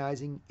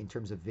organizing, in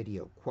terms of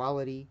video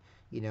quality,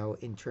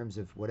 in terms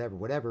of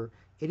whatever.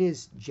 It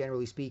is,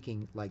 generally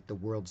speaking, like the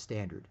world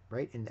standard,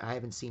 right? And I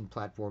haven't seen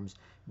platforms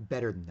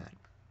better than that.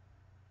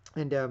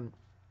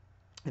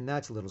 And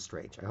that's a little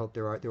strange. I hope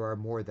there are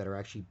more that are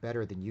actually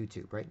better than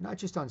YouTube, right? Not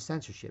just on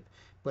censorship,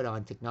 but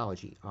on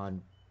technology,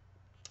 on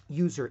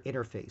user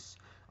interface,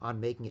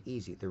 on making it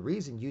easy. The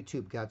reason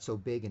YouTube got so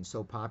big and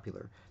so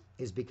popular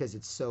is because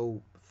it's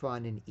so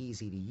fun and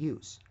easy to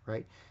use,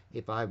 right?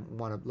 If I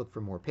want to look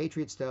for more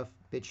Patriot stuff,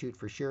 BitChute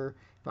for sure.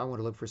 If I want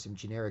to look for some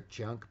generic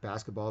junk,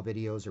 basketball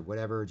videos or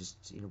whatever,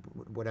 just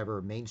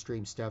whatever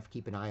mainstream stuff,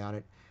 keep an eye on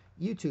it.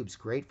 YouTube's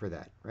great for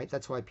that, right?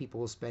 That's why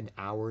people will spend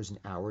hours and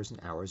hours and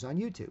hours on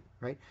YouTube,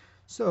 right?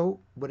 So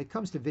when it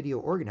comes to video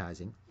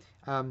organizing,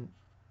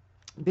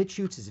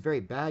 BitChute is very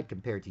bad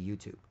compared to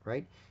YouTube,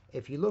 right?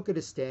 If you look at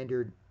a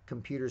standard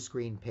computer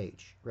screen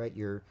page, right,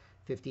 your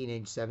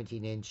 15-inch,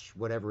 17-inch,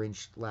 whatever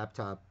inch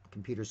laptop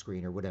computer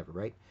screen or whatever,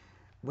 right?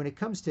 When it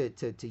comes to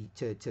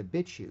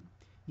BitChute,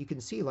 you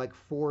can see like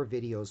 4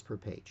 videos per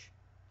page,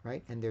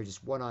 right? And they're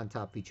just one on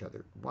top of each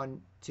other.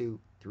 1, 2,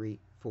 3,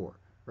 4,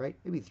 right?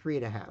 Maybe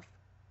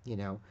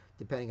 3.5,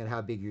 depending on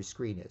how big your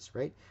screen is,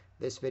 right?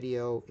 This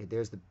video,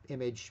 there's the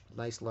image,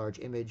 nice large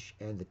image,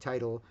 and the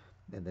title,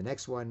 then the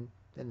next one,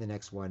 then the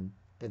next one,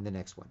 then the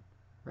next one,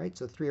 right?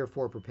 So 3 or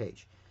 4 per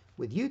page.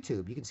 With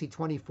YouTube, you can see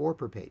 24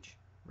 per page,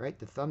 right?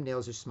 The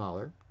thumbnails are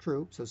smaller,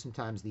 true. So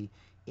sometimes the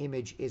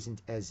image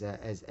isn't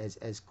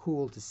as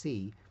cool to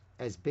see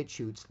as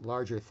BitChute's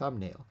larger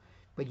thumbnail,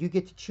 but you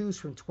get to choose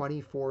from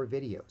 24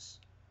 videos,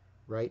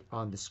 right,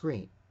 on the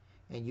screen,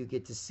 and you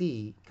get to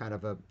see kind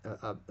of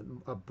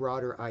a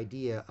broader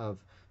idea of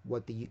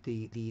what the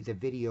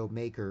video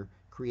maker,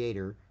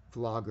 creator,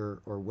 vlogger,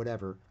 or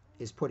whatever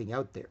is putting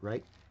out there,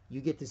 right?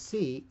 You get to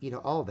see,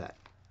 all that,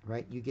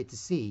 right? You get to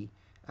see,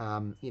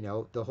 a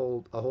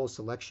whole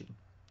selection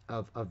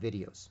of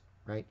videos,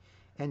 right?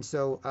 And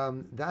so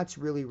that's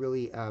really,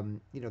 really,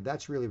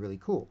 that's really, really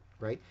cool,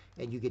 right?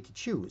 And you get to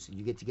choose, and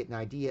you get to get an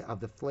idea of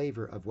the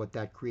flavor of what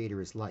that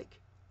creator is like,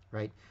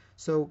 right?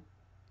 So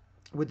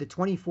with the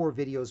 24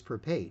 videos per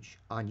page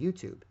on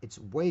YouTube, it's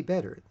way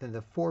better than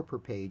the 4 per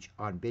page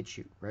on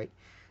BitChute, right?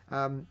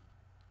 Um,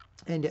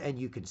 and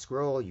you can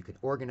scroll, you can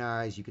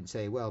organize, you can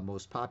say, well,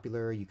 most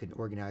popular, you can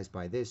organize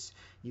by this,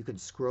 you can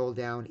scroll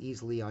down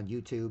easily on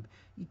YouTube.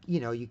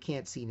 You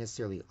can't see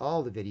necessarily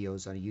all the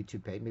videos on a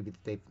YouTube page. Maybe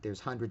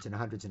there's hundreds and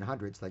hundreds and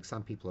hundreds like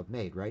some people have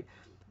made, right?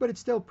 But it's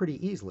still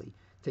pretty easily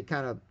to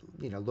kind of,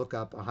 look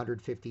up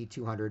 150,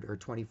 200, or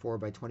 24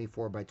 by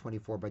 24 by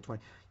 24 by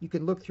 20. You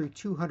can look through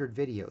 200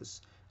 videos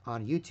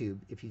on YouTube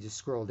if you just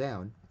scroll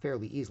down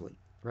fairly easily,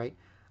 right?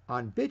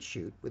 On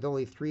BitChute, with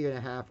only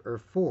 3.5 or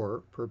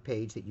 4 per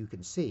page that you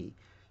can see,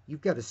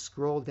 you've got to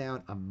scroll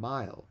down a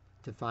mile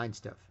to find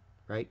stuff,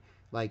 right?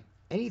 Like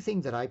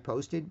anything that I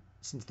posted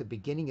since the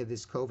beginning of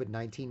this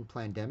COVID-19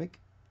 pandemic,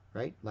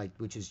 right? Like,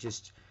 which is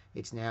just,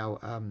 it's now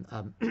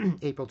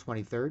April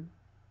 23rd,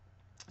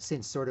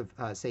 since sort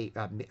of, say,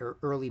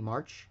 early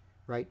March,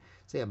 right?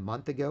 Say a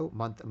month ago,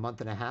 a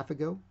month and a half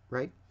ago,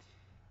 right?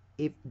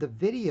 If the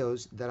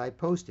videos that I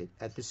posted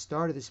at the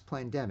start of this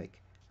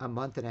pandemic a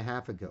month and a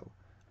half ago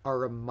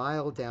are a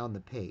mile down the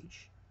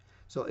page.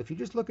 So if you're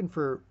just looking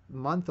for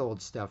month-old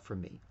stuff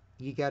from me,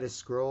 you got to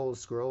scroll,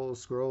 scroll,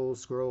 scroll,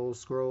 scroll,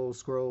 scroll,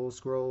 scroll,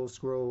 scroll,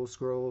 scroll,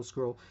 scroll,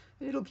 scroll,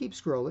 and it'll keep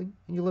scrolling,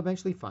 and you'll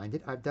eventually find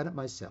it. I've done it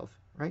myself,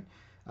 right?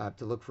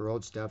 To look for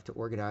old stuff, to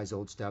organize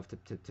old stuff,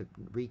 to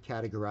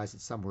recategorize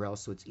it somewhere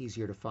else so it's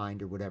easier to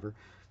find or whatever.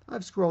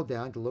 I've scrolled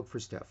down to look for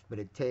stuff, but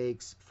it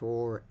takes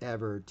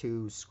forever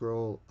to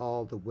scroll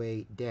all the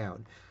way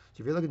down.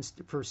 So if you're looking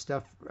for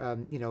stuff,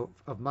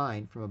 of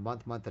mine from a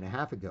month and a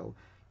half ago,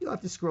 you'll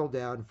have to scroll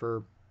down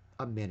for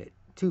a minute,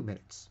 2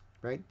 minutes,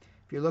 right?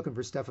 If you're looking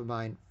for stuff of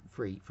mine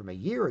from a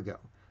year ago,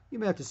 you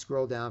may have to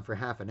scroll down for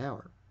half an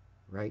hour,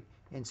 right?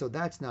 And so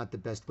that's not the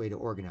best way to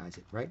organize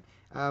it, right?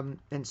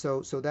 And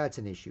so that's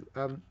an issue.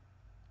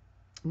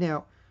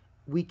 Now,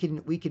 we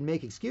can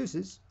make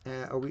excuses,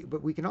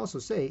 but we can also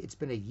say it's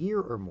been a year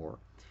or more.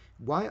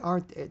 Why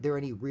aren't there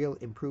any real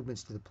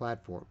improvements to the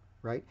platform,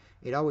 right?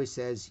 It always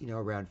says,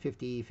 around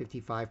 50,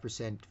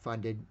 55%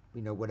 funded,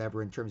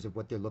 whatever in terms of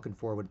what they're looking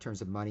for, in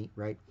terms of money,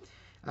 right?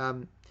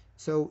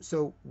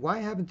 So why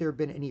haven't there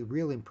been any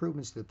real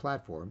improvements to the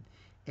platform?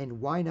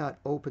 And why not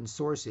open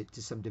source it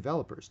to some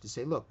developers to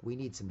say, look, we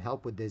need some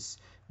help with this.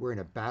 We're in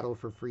a battle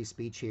for free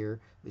speech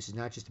here. This is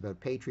not just about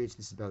Patriots.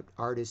 This is about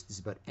artists. This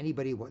is about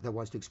anybody that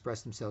wants to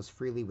express themselves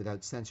freely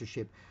without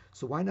censorship.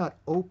 So why not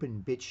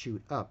open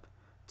BitChute up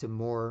to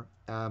more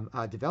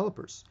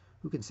developers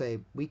who can say,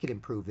 we can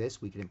improve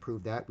this, we can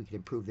improve that, we can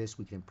improve this,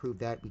 we can improve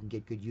that, we can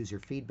get good user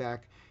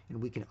feedback,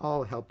 and we can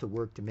all help to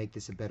work to make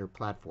this a better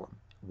platform.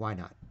 Why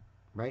not,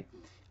 right?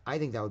 I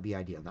think that would be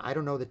ideal. Now, I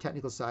don't know the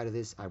technical side of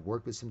this. I've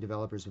worked with some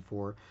developers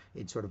before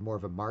in sort of more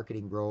of a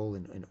marketing role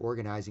and an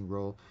organizing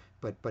role,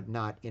 but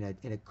not in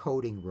a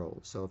coding role.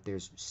 So if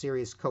there's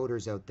serious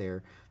coders out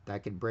there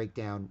that can break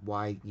down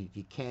why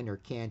you can or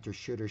can't or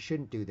should or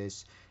shouldn't do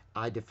this,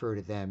 I defer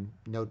to them,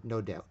 no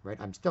doubt, right?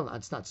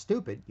 It's not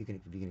stupid. If you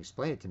can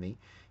explain it to me,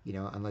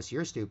 unless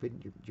you're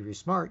stupid, you're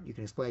smart. You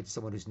can explain it to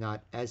someone who's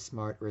not as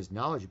smart or as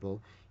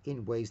knowledgeable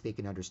in ways they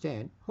can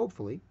understand.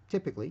 Hopefully,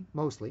 typically,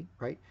 mostly,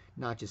 right?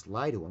 Not just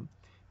lie to them.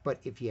 But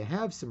if you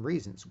have some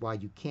reasons why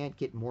you can't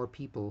get more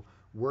people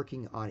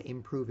working on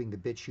improving the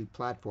BitChute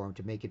platform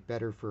to make it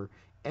better for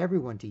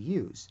everyone to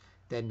use,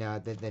 then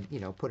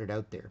put it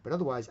out there. But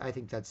otherwise, I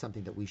think that's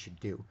something that we should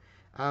do.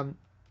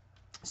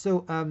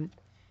 So.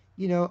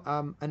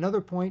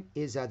 Another point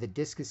is the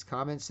Disqus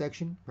comments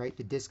section, right?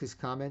 The Disqus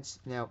comments.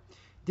 Now,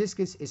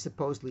 Disqus is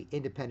supposedly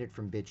independent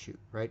from BitChute,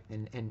 right?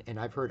 And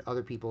I've heard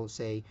other people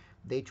say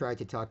they tried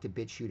to talk to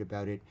BitChute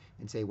about it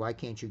and say, why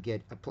can't you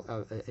get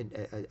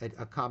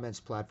a comments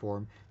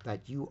platform that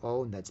you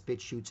own, that's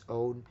BitChute's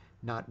own,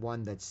 not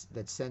one that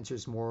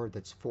censors more,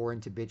 that's foreign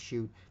to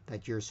BitChute,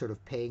 that you're sort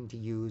of paying to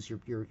use,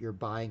 you're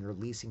buying or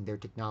leasing their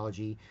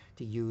technology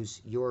to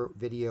use your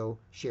video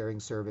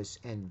sharing service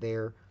and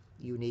their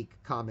unique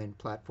comment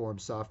platform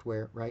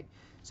software, right?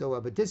 So,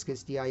 but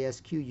Disqus,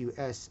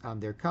 D-I-S-Q-U-S,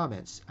 their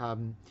comments,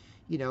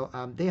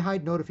 they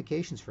hide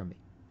notifications from me,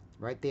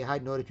 right? They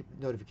hide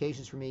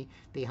notifications from me.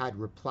 They hide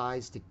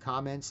replies to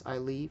comments I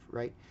leave,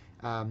 right?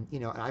 And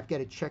I've got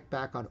to check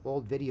back on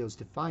old videos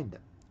to find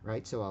them,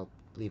 right? So I'll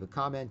leave a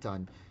comment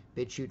on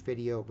BitChute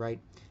video, right?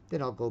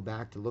 Then I'll go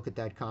back to look at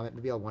that comment.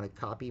 Maybe I'll want to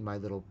copy my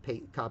little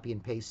copy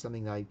and paste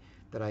something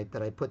that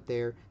I put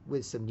there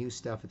with some new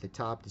stuff at the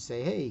top to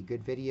say, hey,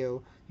 good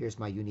video. Here's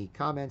my unique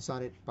comments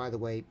on it. By the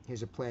way,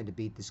 here's a plan to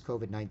beat this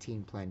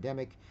COVID-19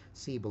 pandemic.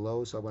 See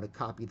below. So I want to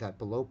copy that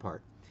below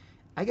part.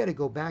 I got to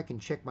go back and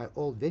check my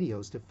old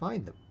videos to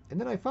find them. And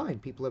then I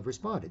find people have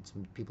responded.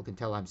 Some people can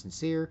tell I'm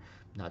sincere,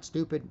 not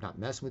stupid, not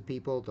messing with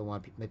people, don't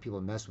want people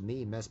to mess with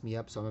me, mess me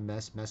up, so I'm a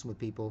messing with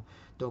people,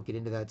 don't get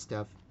into that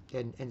stuff.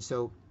 And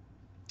so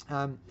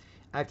I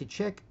have to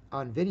check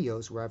on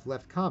videos where I've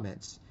left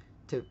comments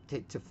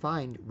to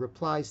find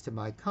replies to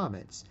my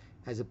comments,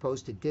 as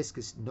opposed to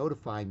Disqus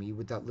notifying me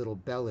with that little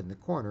bell in the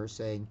corner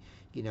saying,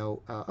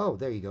 oh,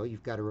 there you go,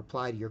 you've got a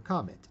reply to your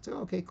comment. So,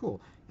 okay,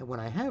 cool. And when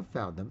I have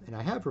found them and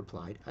I have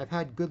replied, I've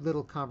had good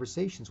little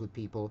conversations with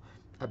people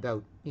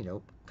about,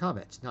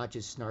 comments, not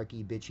just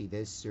snarky, bitchy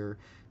this or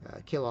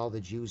kill all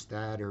the Jews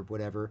that or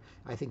whatever.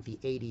 I think the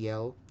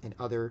ADL and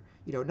other,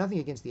 nothing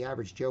against the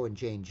average Joe and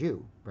Jane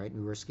Jew, right?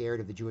 We were scared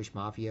of the Jewish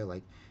mafia,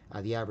 like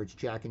the average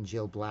Jack and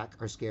Jill Black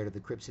are scared of the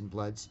Crips and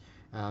Bloods,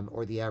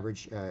 or the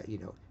average,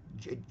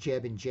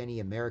 Jeb and Jenny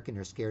American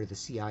are scared of the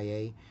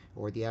CIA,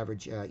 or the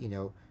average,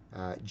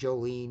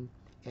 Jolene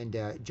and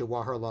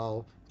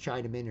Jawaharlal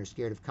Chinaman are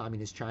scared of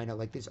communist China.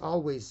 Like there's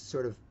always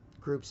sort of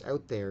groups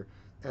out there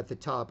at the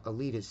top,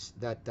 elitists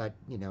that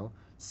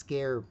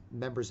scare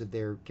members of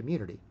their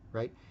community,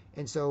 right?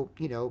 And so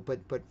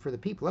but for the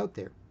people out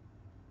there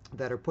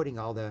that are putting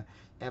all the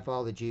F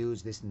all the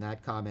Jews, this and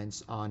that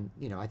comments on,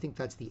 I think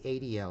that's the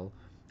ADL,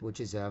 which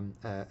is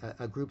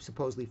a group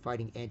supposedly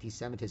fighting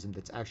anti-Semitism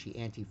that's actually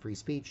anti-free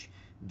speech.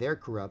 They're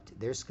corrupt,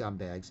 they're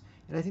scumbags,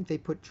 and I think they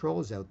put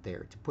trolls out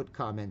there to put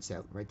comments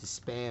out, right, to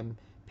spam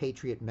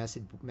Patriot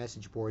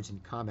message boards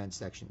and comment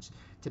sections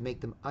to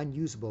make them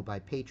unusable by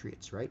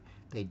Patriots, right?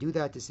 They do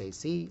that to say,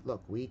 see,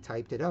 look, we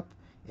typed it up,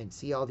 and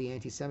see all the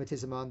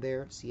anti-Semitism on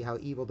there, see how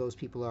evil those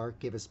people are,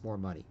 give us more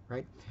money,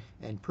 right?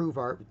 And prove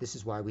this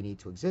is why we need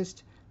to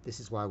exist, this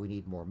is why we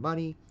need more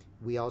money.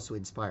 We also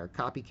inspire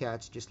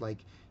copycats, just like,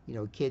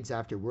 kids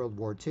after World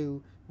War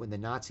II, when the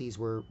Nazis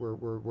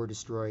were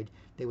destroyed,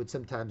 they would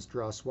sometimes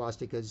draw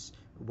swastikas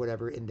or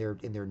whatever in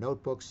their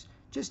notebooks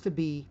just to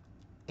be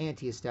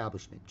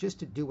anti-establishment, just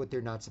to do what they're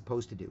not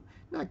supposed to do.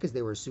 Not because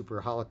they were super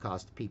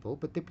Holocaust people,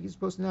 but they're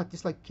supposed to not,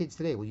 just like kids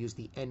today will use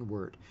the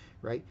N-word,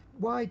 right?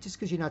 Why? Just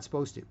because you're not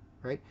supposed to,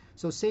 right?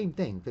 So same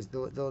thing, because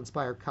they'll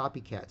inspire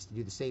copycats to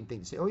do the same thing,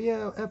 to say, oh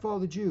yeah, F all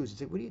the Jews.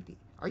 It's like, what do you think?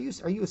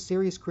 Are you a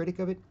serious critic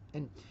of it?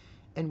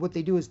 And what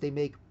they do is they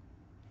make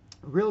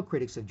real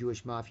critics of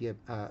Jewish mafia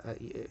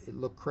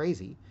look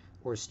crazy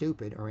or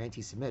stupid or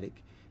anti-Semitic,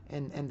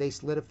 and they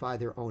solidify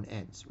their own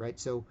ends, right?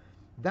 So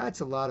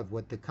that's a lot of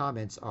what the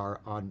comments are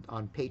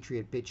on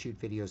Patriot BitChute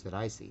videos that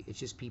I see. It's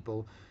just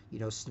people,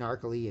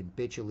 snarkily and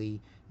bitchily,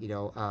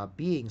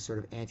 being sort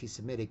of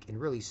anti-Semitic in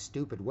really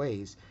stupid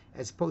ways,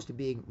 as opposed to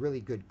being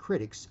really good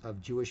critics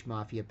of Jewish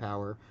mafia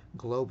power,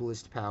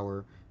 globalist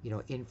power,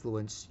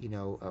 influence,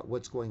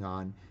 what's going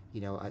on,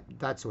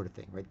 that sort of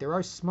thing, right? There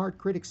are smart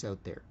critics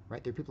out there,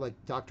 right? There are people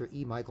like Dr.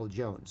 E. Michael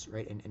Jones,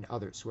 right, and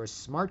others who are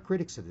smart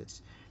critics of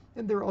this.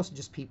 And there are also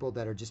just people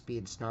that are just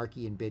being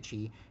snarky and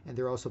bitchy, and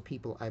there are also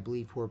people, I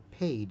believe, who are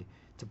paid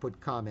to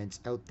put comments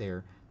out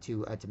there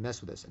to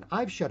mess with us. And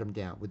I've shut them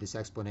down with this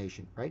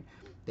explanation, right?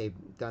 They've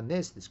done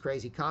this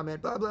crazy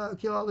comment, blah, blah,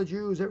 kill all the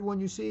Jews, everyone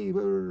you see,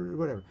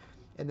 whatever.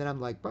 And then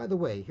I'm like, by the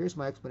way, here's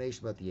my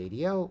explanation about the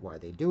ADL, why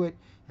they do it,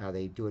 how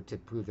they do it to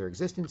prove their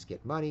existence,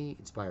 get money,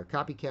 inspire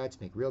copycats,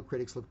 make real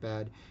critics look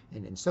bad,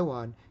 and so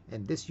on.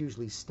 And this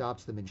usually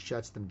stops them and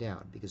shuts them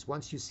down, because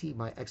once you see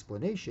my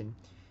explanation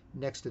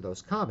next to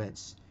those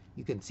comments,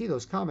 you can see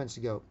those comments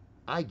and go,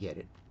 I get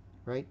it,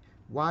 right?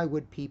 Why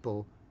would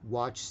people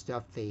watch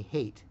stuff they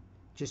hate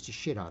just to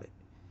shit on it?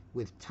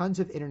 With tons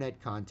of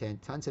internet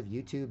content, tons of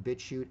YouTube,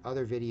 BitChute,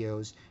 other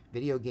videos,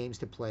 video games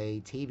to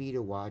play, TV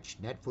to watch,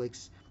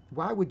 Netflix.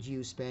 Why would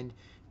you spend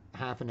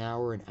half an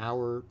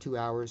hour, 2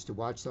 hours to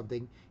watch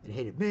something and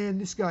hate it? Man,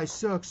 this guy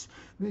sucks.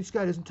 Man, this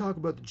guy doesn't talk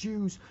about the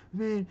Jews.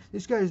 Man,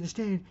 this guy doesn't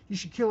understand. You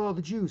should kill all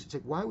the Jews. It's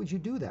like, why would you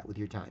do that with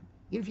your time?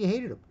 Even if you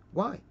hated them,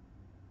 why?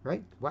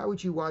 Right? Why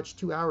would you watch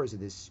 2 hours of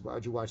this? Why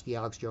would you watch the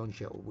Alex Jones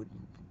show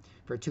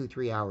for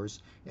 2-3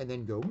 hours and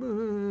then go,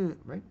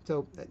 right?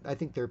 So I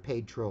think they're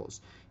paid trolls.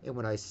 And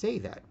when I say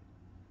that,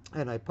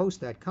 and I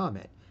post that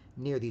comment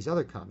near these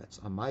other comments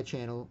on my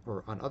channel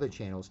or on other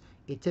channels,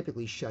 it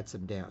typically shuts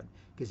them down.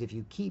 Because if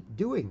you keep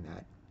doing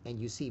that and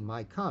you see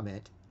my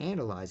comment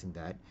analyzing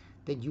that,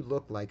 then you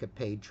look like a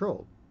paid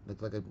troll.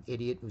 Look like an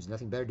idiot who's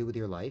nothing better to do with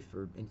your life,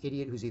 or an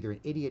idiot who's either an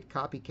idiot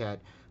copycat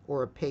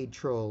or a paid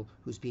troll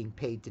who's being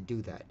paid to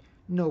do that.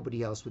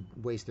 Nobody else would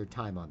waste their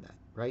time on that,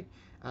 right?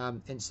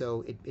 And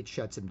so it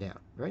shuts them down,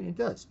 right? It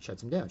does. It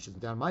shuts them down. It shuts them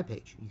down on my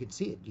page. You can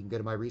see it. You can go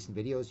to my recent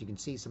videos. You can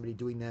see somebody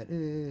doing that.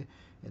 And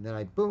then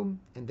I boom,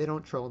 and they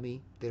don't troll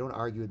me. They don't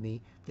argue with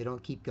me. They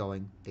don't keep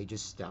going. They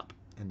just stop.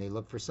 And they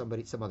look for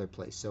somebody, some other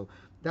place. So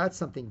that's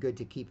something good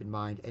to keep in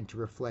mind and to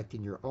reflect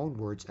in your own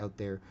words out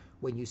there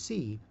when you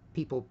see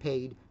people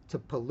paid to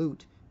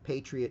pollute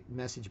Patriot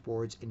message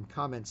boards and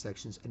comment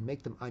sections and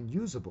make them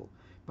unusable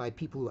by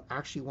people who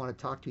actually want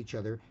to talk to each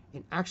other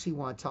and actually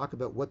want to talk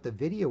about what the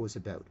video was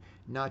about,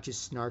 not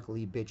just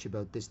snarkily bitch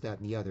about this, that,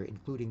 and the other,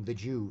 including the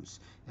Jews,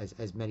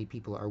 as many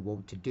people are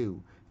wont to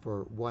do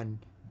for one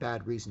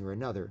bad reason or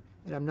another.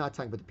 And I'm not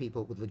talking about the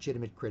people with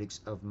legitimate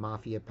critics of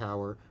mafia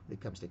power when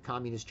it comes to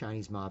communist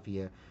Chinese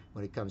mafia,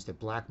 when it comes to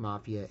black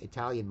mafia,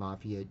 Italian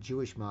mafia,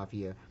 Jewish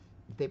mafia.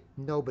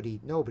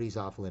 Nobody's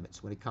off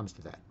limits when it comes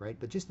to that, right?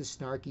 But just the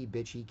snarky,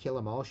 bitchy, kill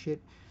 'em all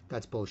shit,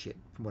 that's bullshit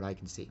from what I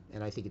can see.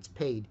 And I think it's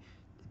paid.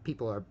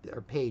 People are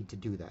paid to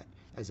do that,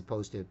 as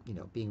opposed to,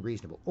 being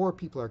reasonable. Or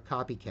people are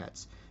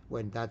copycats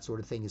when that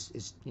sort of thing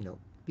is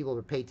people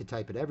are paid to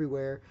type it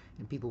everywhere,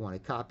 and people want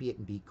to copy it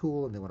and be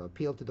cool, and they want to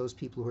appeal to those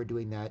people who are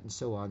doing that, and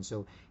so on.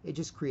 So it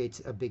just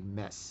creates a big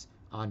mess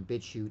on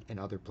BitChute and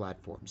other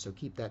platforms. So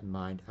keep that in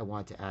mind. I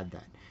want to add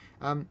that.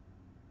 Um,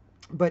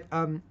 but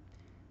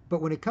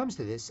but when it comes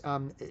to this,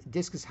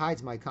 Discus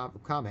hides my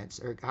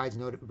comments, or hides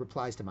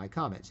replies to my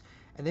comments,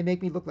 and they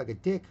make me look like a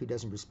dick who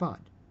doesn't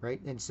respond,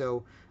 right? And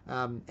so,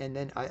 and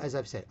then as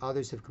I've said,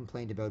 others have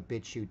complained about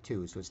BitChute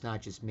too, so it's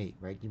not just me,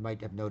 right? You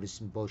might have noticed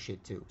some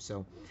bullshit too.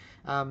 So,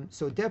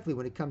 so definitely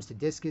when it comes to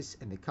Discus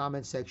and the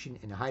comment section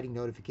and hiding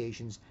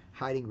notifications,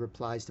 hiding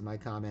replies to my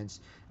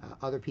comments,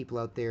 other people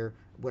out there,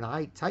 when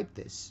I type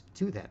this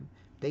to them,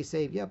 they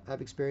say, "Yep,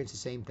 I've experienced the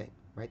same thing."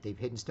 Right? They've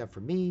hidden stuff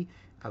from me.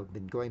 I've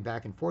been going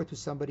back and forth with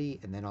somebody,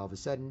 and then all of a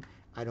sudden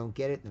I don't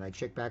get it. And I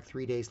check back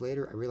 3 days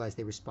later. I realize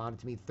they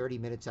responded to me 30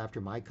 minutes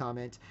after my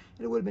comment,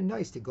 and it would have been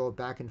nice to go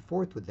back and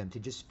forth with them to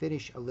just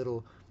finish a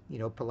little,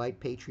 polite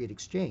patriot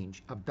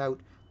exchange about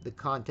the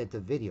content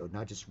of video,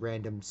 not just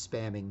random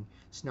spamming,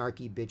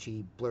 snarky,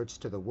 bitchy, blurts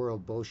to the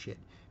world bullshit,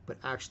 but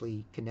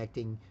actually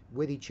connecting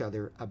with each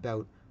other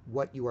about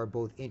what you are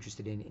both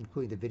interested in,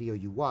 including the video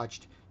you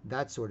watched.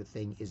 That sort of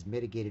thing is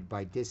mitigated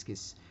by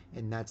Discus,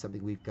 and that's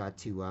something we've got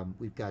to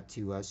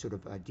sort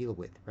of deal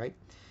with, right?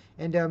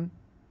 And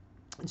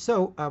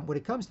so when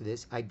it comes to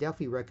this, I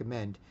definitely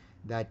recommend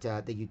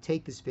that you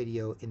take this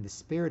video in the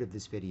spirit of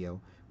this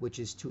video, which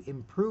is to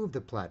improve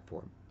the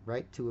platform,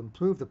 right? To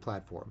improve the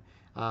platform.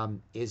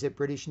 Is it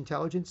British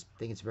intelligence? I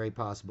think it's very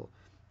possible.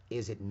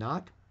 Is it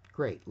not?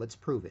 Great. Let's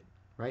prove it,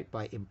 right?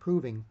 By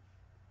improving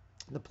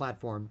the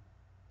platform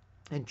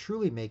and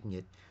truly making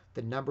it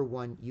the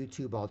 #1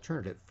 YouTube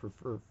alternative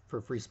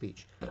for free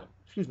speech.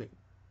 Excuse me.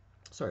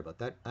 Sorry about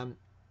that.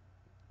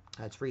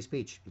 That's free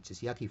speech. It's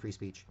just yucky free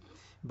speech.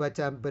 But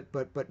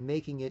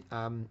making it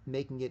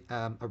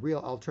a real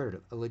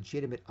alternative, a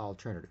legitimate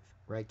alternative,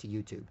 right, to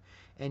YouTube.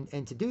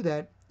 And to do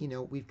that,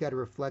 we've got to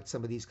reflect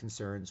some of these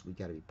concerns. We've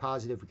got to be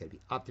positive. We've got to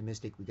be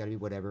optimistic. We've got to be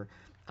whatever.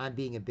 I'm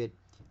being a bit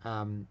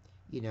obnoxious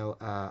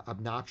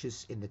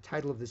in the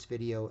title of this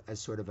video as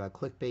sort of a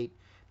clickbait,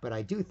 but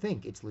I do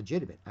think it's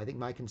legitimate. I think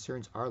my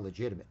concerns are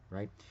legitimate,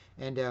 right?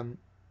 And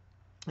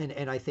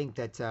I think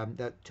that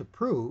to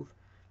prove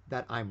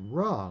that I'm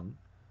wrong,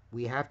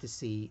 we have to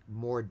see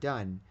more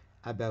done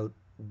about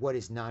what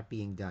is not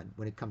being done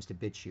when it comes to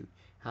BitChute.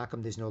 How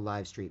come there's no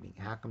live streaming?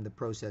 How come the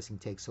processing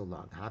takes so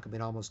long? How come it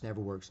almost never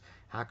works?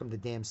 How come the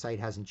damn site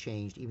hasn't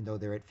changed even though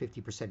they're at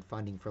 50%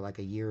 funding for like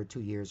a year or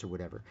 2 years or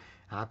whatever?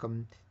 How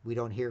come we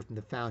don't hear from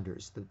the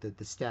founders,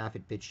 the staff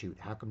at BitChute?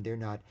 How come they're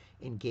not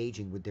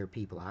engaging with their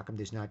people? How come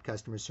there's not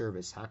customer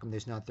service? How come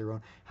there's not their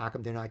own? How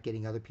come they're not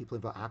getting other people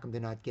involved? How come they're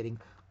not getting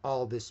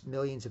all this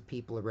millions of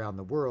people around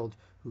the world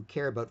who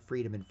care about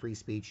freedom and free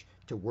speech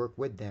to work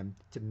with them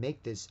to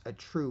make this a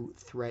true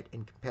threat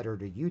and competitor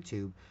to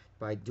YouTube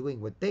by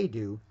doing what they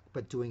do,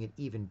 but doing it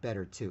even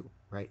better too,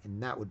 right?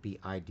 And that would be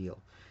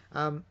ideal.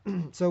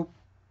 So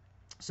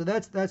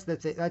that's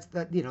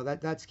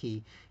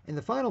key. And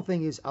the final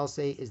thing is I'll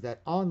say is that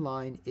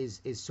online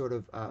is sort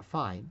of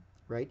fine,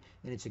 right?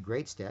 And it's a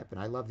great step, and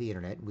I love the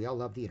internet, and we all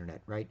love the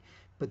internet, right?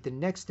 But the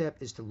next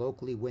step is to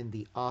locally win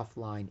the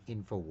offline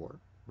info war,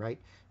 right?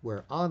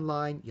 Where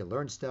online you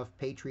learn stuff,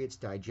 Patriots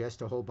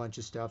digest a whole bunch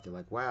of stuff. They're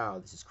like, wow,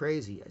 this is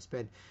crazy. I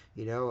spent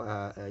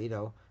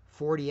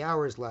 40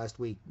 hours last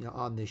week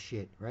on this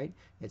shit, right?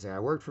 It's like I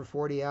worked for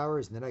 40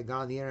 hours and then I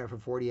got on the internet for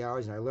 40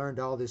 hours and I learned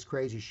all this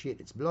crazy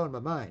shit. It's blowing my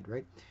mind,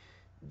 right?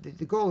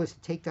 The goal is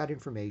to take that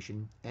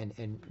information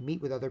and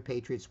meet with other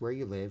patriots where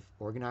you live,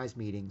 organize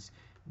meetings,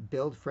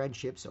 build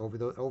friendships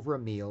over a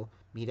meal,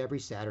 meet every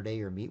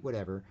Saturday or meet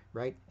whatever,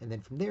 right? And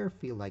then from there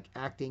feel like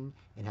acting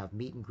and have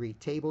meet and greet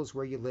tables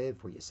where you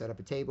live, where you set up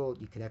a table,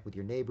 you connect with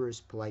your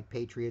neighbors, polite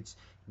patriots,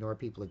 ignore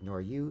people,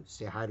 ignore you,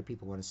 say hi to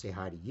people who want to say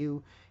hi to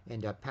you,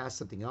 and pass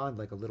something on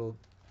like a little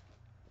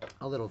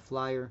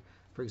flyer.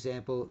 For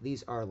example,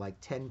 these are like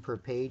 10 per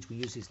page. We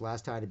used these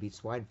last time to beat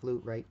swine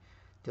flu, right?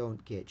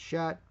 Don't get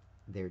shot.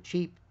 They're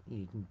cheap.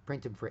 You can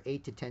print them for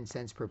 8 to 10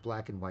 cents per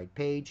black and white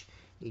page.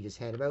 You just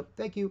hand them out.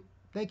 Thank you.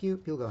 Thank you.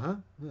 People go, huh?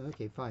 Oh,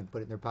 okay, fine. Put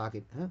it in their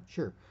pocket. Huh?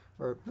 Sure.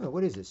 Or, oh,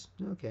 what is this?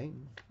 Okay.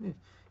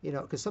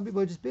 Because some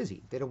people are just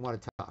busy. They don't want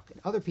to talk.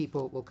 And other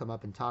people will come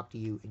up and talk to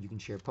you, and you can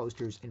share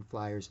posters and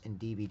flyers and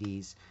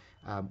DVDs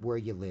where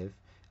you live.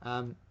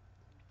 And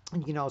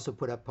you can also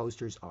put up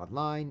posters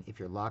online. If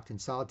you're locked in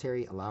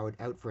solitary, allow it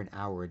out for an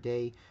hour a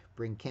day.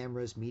 Bring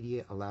cameras,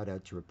 media allowed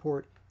out to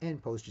report,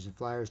 and posters and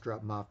flyers,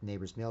 drop them off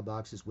neighbors'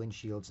 mailboxes,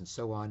 windshields, and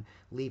so on.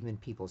 Leave them in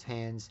people's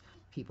hands.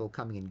 People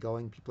coming and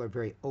going. People are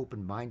very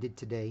open-minded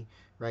today,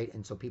 right?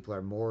 And so people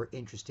are more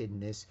interested in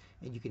this.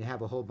 And you can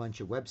have a whole bunch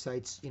of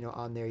websites,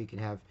 on there. You can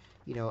have,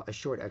 a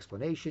short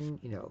explanation,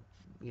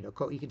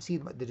 you can see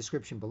the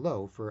description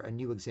below for a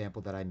new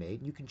example that I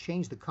made. You can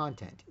change the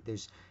content.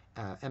 There's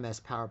MS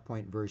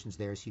PowerPoint versions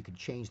there, so you can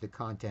change the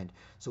content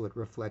so it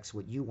reflects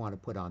what you want to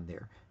put on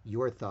there,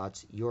 your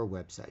thoughts, your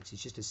websites.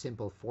 It's just a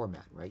simple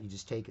format, right? You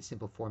just take a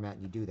simple format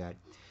and you do that.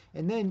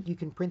 And then you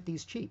can print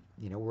these cheap.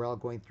 We're all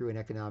going through an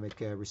economic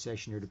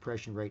recession or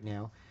depression right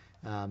now.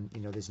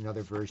 There's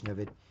another version of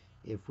it.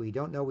 If we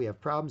don't know, we have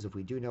problems. If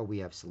we do know, we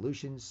have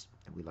solutions.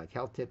 And we like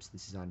health tips.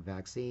 This is on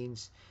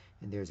vaccines.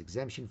 and there's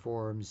exemption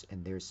forms,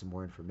 and there's some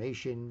more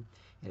information.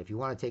 And if you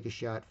want to take a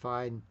shot,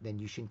 fine, then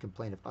you shouldn't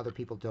complain if other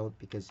people don't,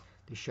 because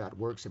the shot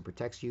works and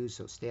protects you.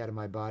 So stay out of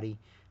my body,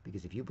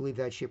 because if you believe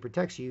that shit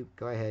protects you,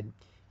 go ahead.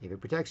 If it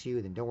protects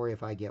you, then don't worry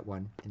if I get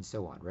one, and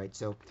so on, right?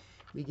 So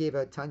we gave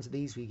out tons of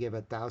these. We gave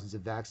out thousands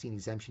of vaccine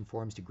exemption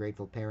forms to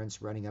grateful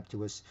parents running up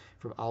to us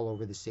from all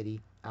over the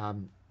city.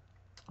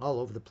 All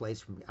over the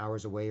place from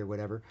hours away or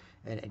whatever.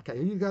 And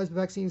you guys the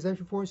vaccine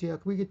exemption forms? Yeah,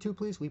 can we get two,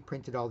 please? We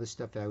printed all this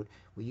stuff out.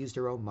 We used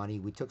our own money.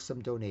 We took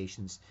some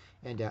donations,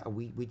 and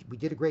we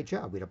did a great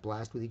job. We had a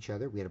blast with each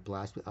other. We had a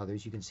blast with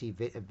others. You can see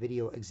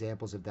video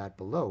examples of that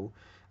below.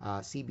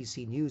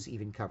 CBC News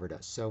even covered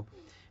us. So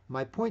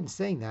my point in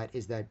saying that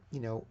is that,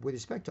 with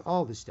respect to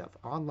all this stuff,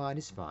 online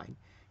is fine.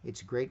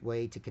 It's a great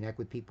way to connect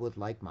with people with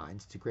like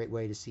minds. It's a great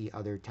way to see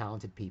other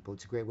talented people.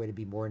 It's a great way to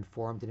be more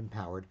informed and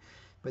empowered.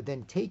 But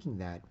then taking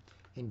that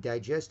and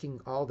digesting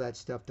all that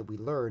stuff that we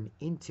learn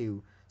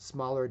into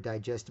smaller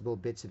digestible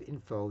bits of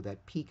info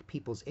that pique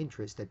people's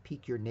interest, that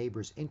pique your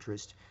neighbor's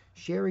interest,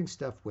 sharing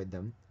stuff with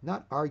them,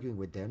 not arguing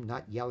with them,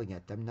 not yelling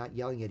at them, not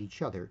yelling at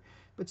each other,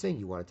 but saying,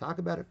 you want to talk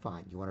about it?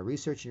 Fine. You want to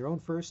research on your own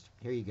first?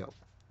 Here you go.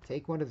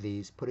 Take one of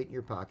these, put it in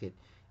your pocket,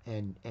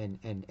 and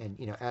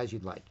as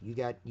you'd like. You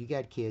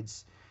got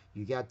kids,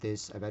 you got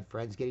this. I've had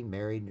friends getting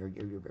married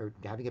or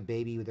having a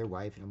baby with their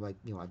wife, and I'm like,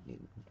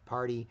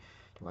 party.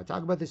 You want to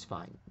talk about this?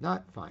 Fine.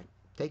 Not fine.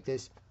 Take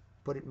this,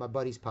 put it in my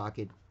buddy's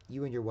pocket.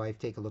 You and your wife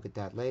take a look at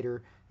that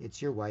later.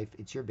 It's your wife,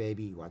 it's your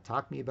baby. You want to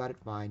talk to me about it?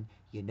 Fine.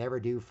 You never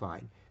do?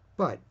 Fine.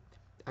 But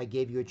I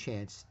gave you a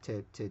chance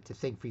to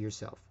think for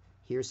yourself.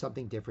 Hear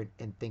something different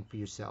and think for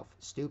yourself.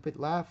 Stupid,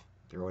 laugh,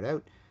 throw it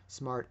out.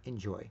 Smart,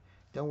 enjoy.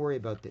 Don't worry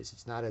about this.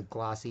 It's not a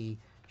glossy,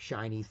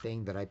 shiny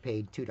thing that I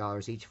paid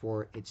 $2 each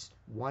for. It's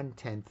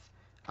 1/10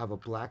 of a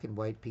black and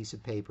white piece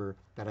of paper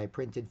that I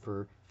printed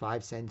for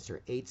 5 cents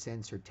or 8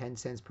 cents or 10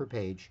 cents per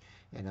page,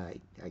 and I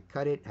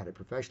cut it, had it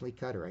professionally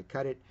cut, or I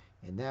cut it,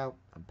 and now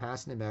I'm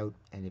passing them out.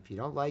 And if you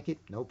don't like it,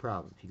 no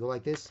problem. If you go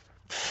like this,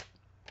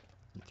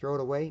 you throw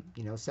it away.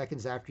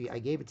 Seconds after I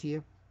gave it to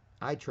you,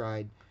 I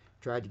tried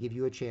to give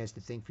you a chance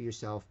to think for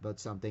yourself about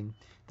something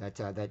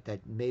that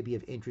may be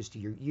of interest to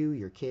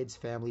your kids,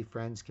 family,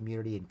 friends,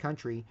 community, and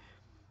country.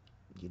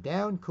 You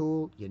down?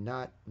 Cool. You're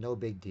not? No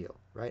big deal,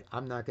 right?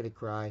 I'm not going to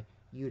cry.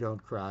 You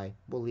don't cry.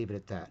 We'll leave it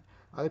at that.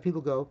 Other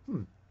people go,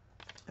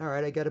 all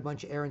right, I got a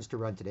bunch of errands to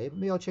run today, but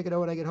maybe I'll check it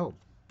out when I get home.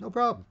 No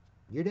problem.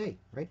 Your day,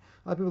 right?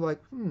 A lot of people are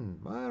like,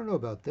 I don't know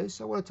about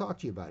this. I want to talk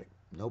to you about it.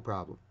 No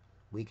problem.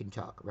 We can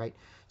talk, right?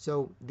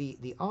 So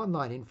the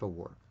online info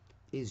war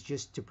is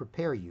just to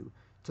prepare you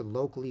to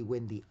locally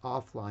win the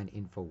offline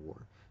info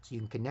war. So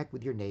you can connect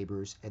with your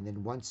neighbors, and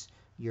then once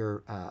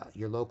your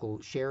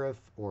local sheriff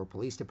or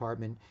police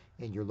department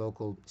and your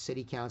local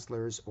city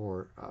councilors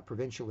or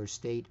provincial or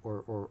state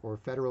or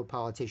federal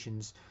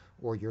politicians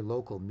or your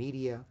local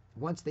media,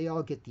 once they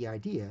all get the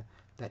idea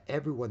that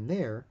everyone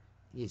there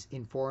is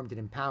informed and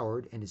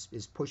empowered and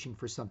is pushing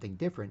for something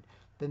different,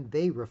 then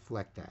they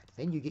reflect that.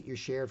 Then you get your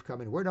sheriff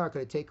coming, we're not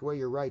going to take away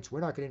your rights.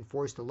 We're not going to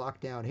enforce the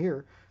lockdown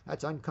here.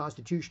 That's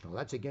unconstitutional.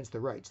 That's against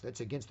the rights.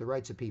 That's against the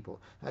rights of people.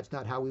 That's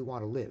not how we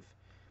want to live.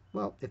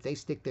 Well, if they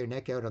stick their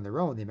neck out on their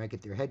own, they might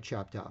get their head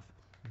chopped off.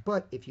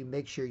 But if you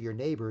make sure your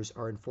neighbors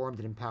are informed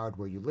and empowered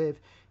where you live,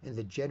 and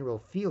the general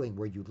feeling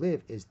where you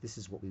live is this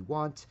is what we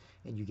want,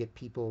 and you get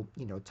people,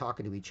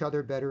 talking to each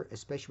other better,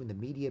 especially when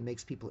the media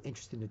makes people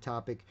interested in the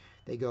topic.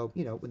 They go,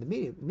 when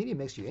the media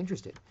makes you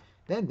interested,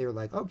 then they're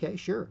like, okay,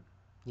 sure,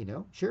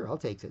 sure, I'll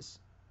take this,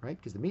 right?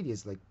 Because the media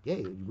is like,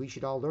 hey, we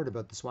should all learn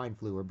about the swine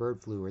flu or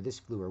bird flu or this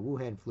flu or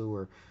Wuhan flu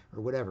or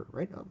whatever,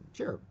 right?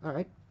 Sure, all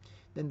right.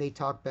 Then they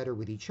talk better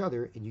with each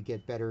other, and you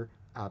get better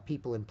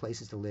people and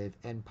places to live,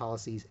 and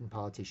policies and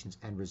politicians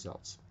and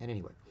results. And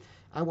anyway,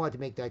 I wanted to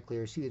make that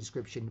clear. See the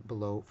description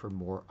below for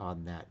more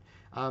on that.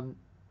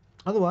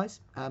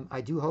 Otherwise,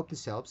 I do hope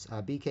this helps.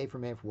 BK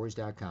from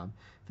manforwars.com.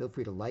 Feel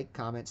free to like,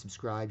 comment,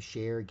 subscribe,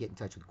 share, get in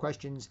touch with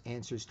questions,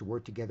 answers to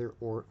work together,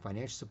 or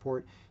financial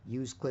support.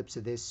 Use clips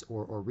of this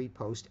or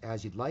repost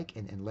as you'd like,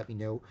 and let me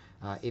know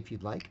if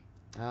you'd like.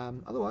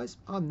 Otherwise,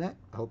 on that,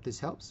 I hope this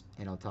helps,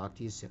 and I'll talk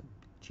to you soon.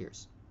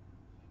 Cheers.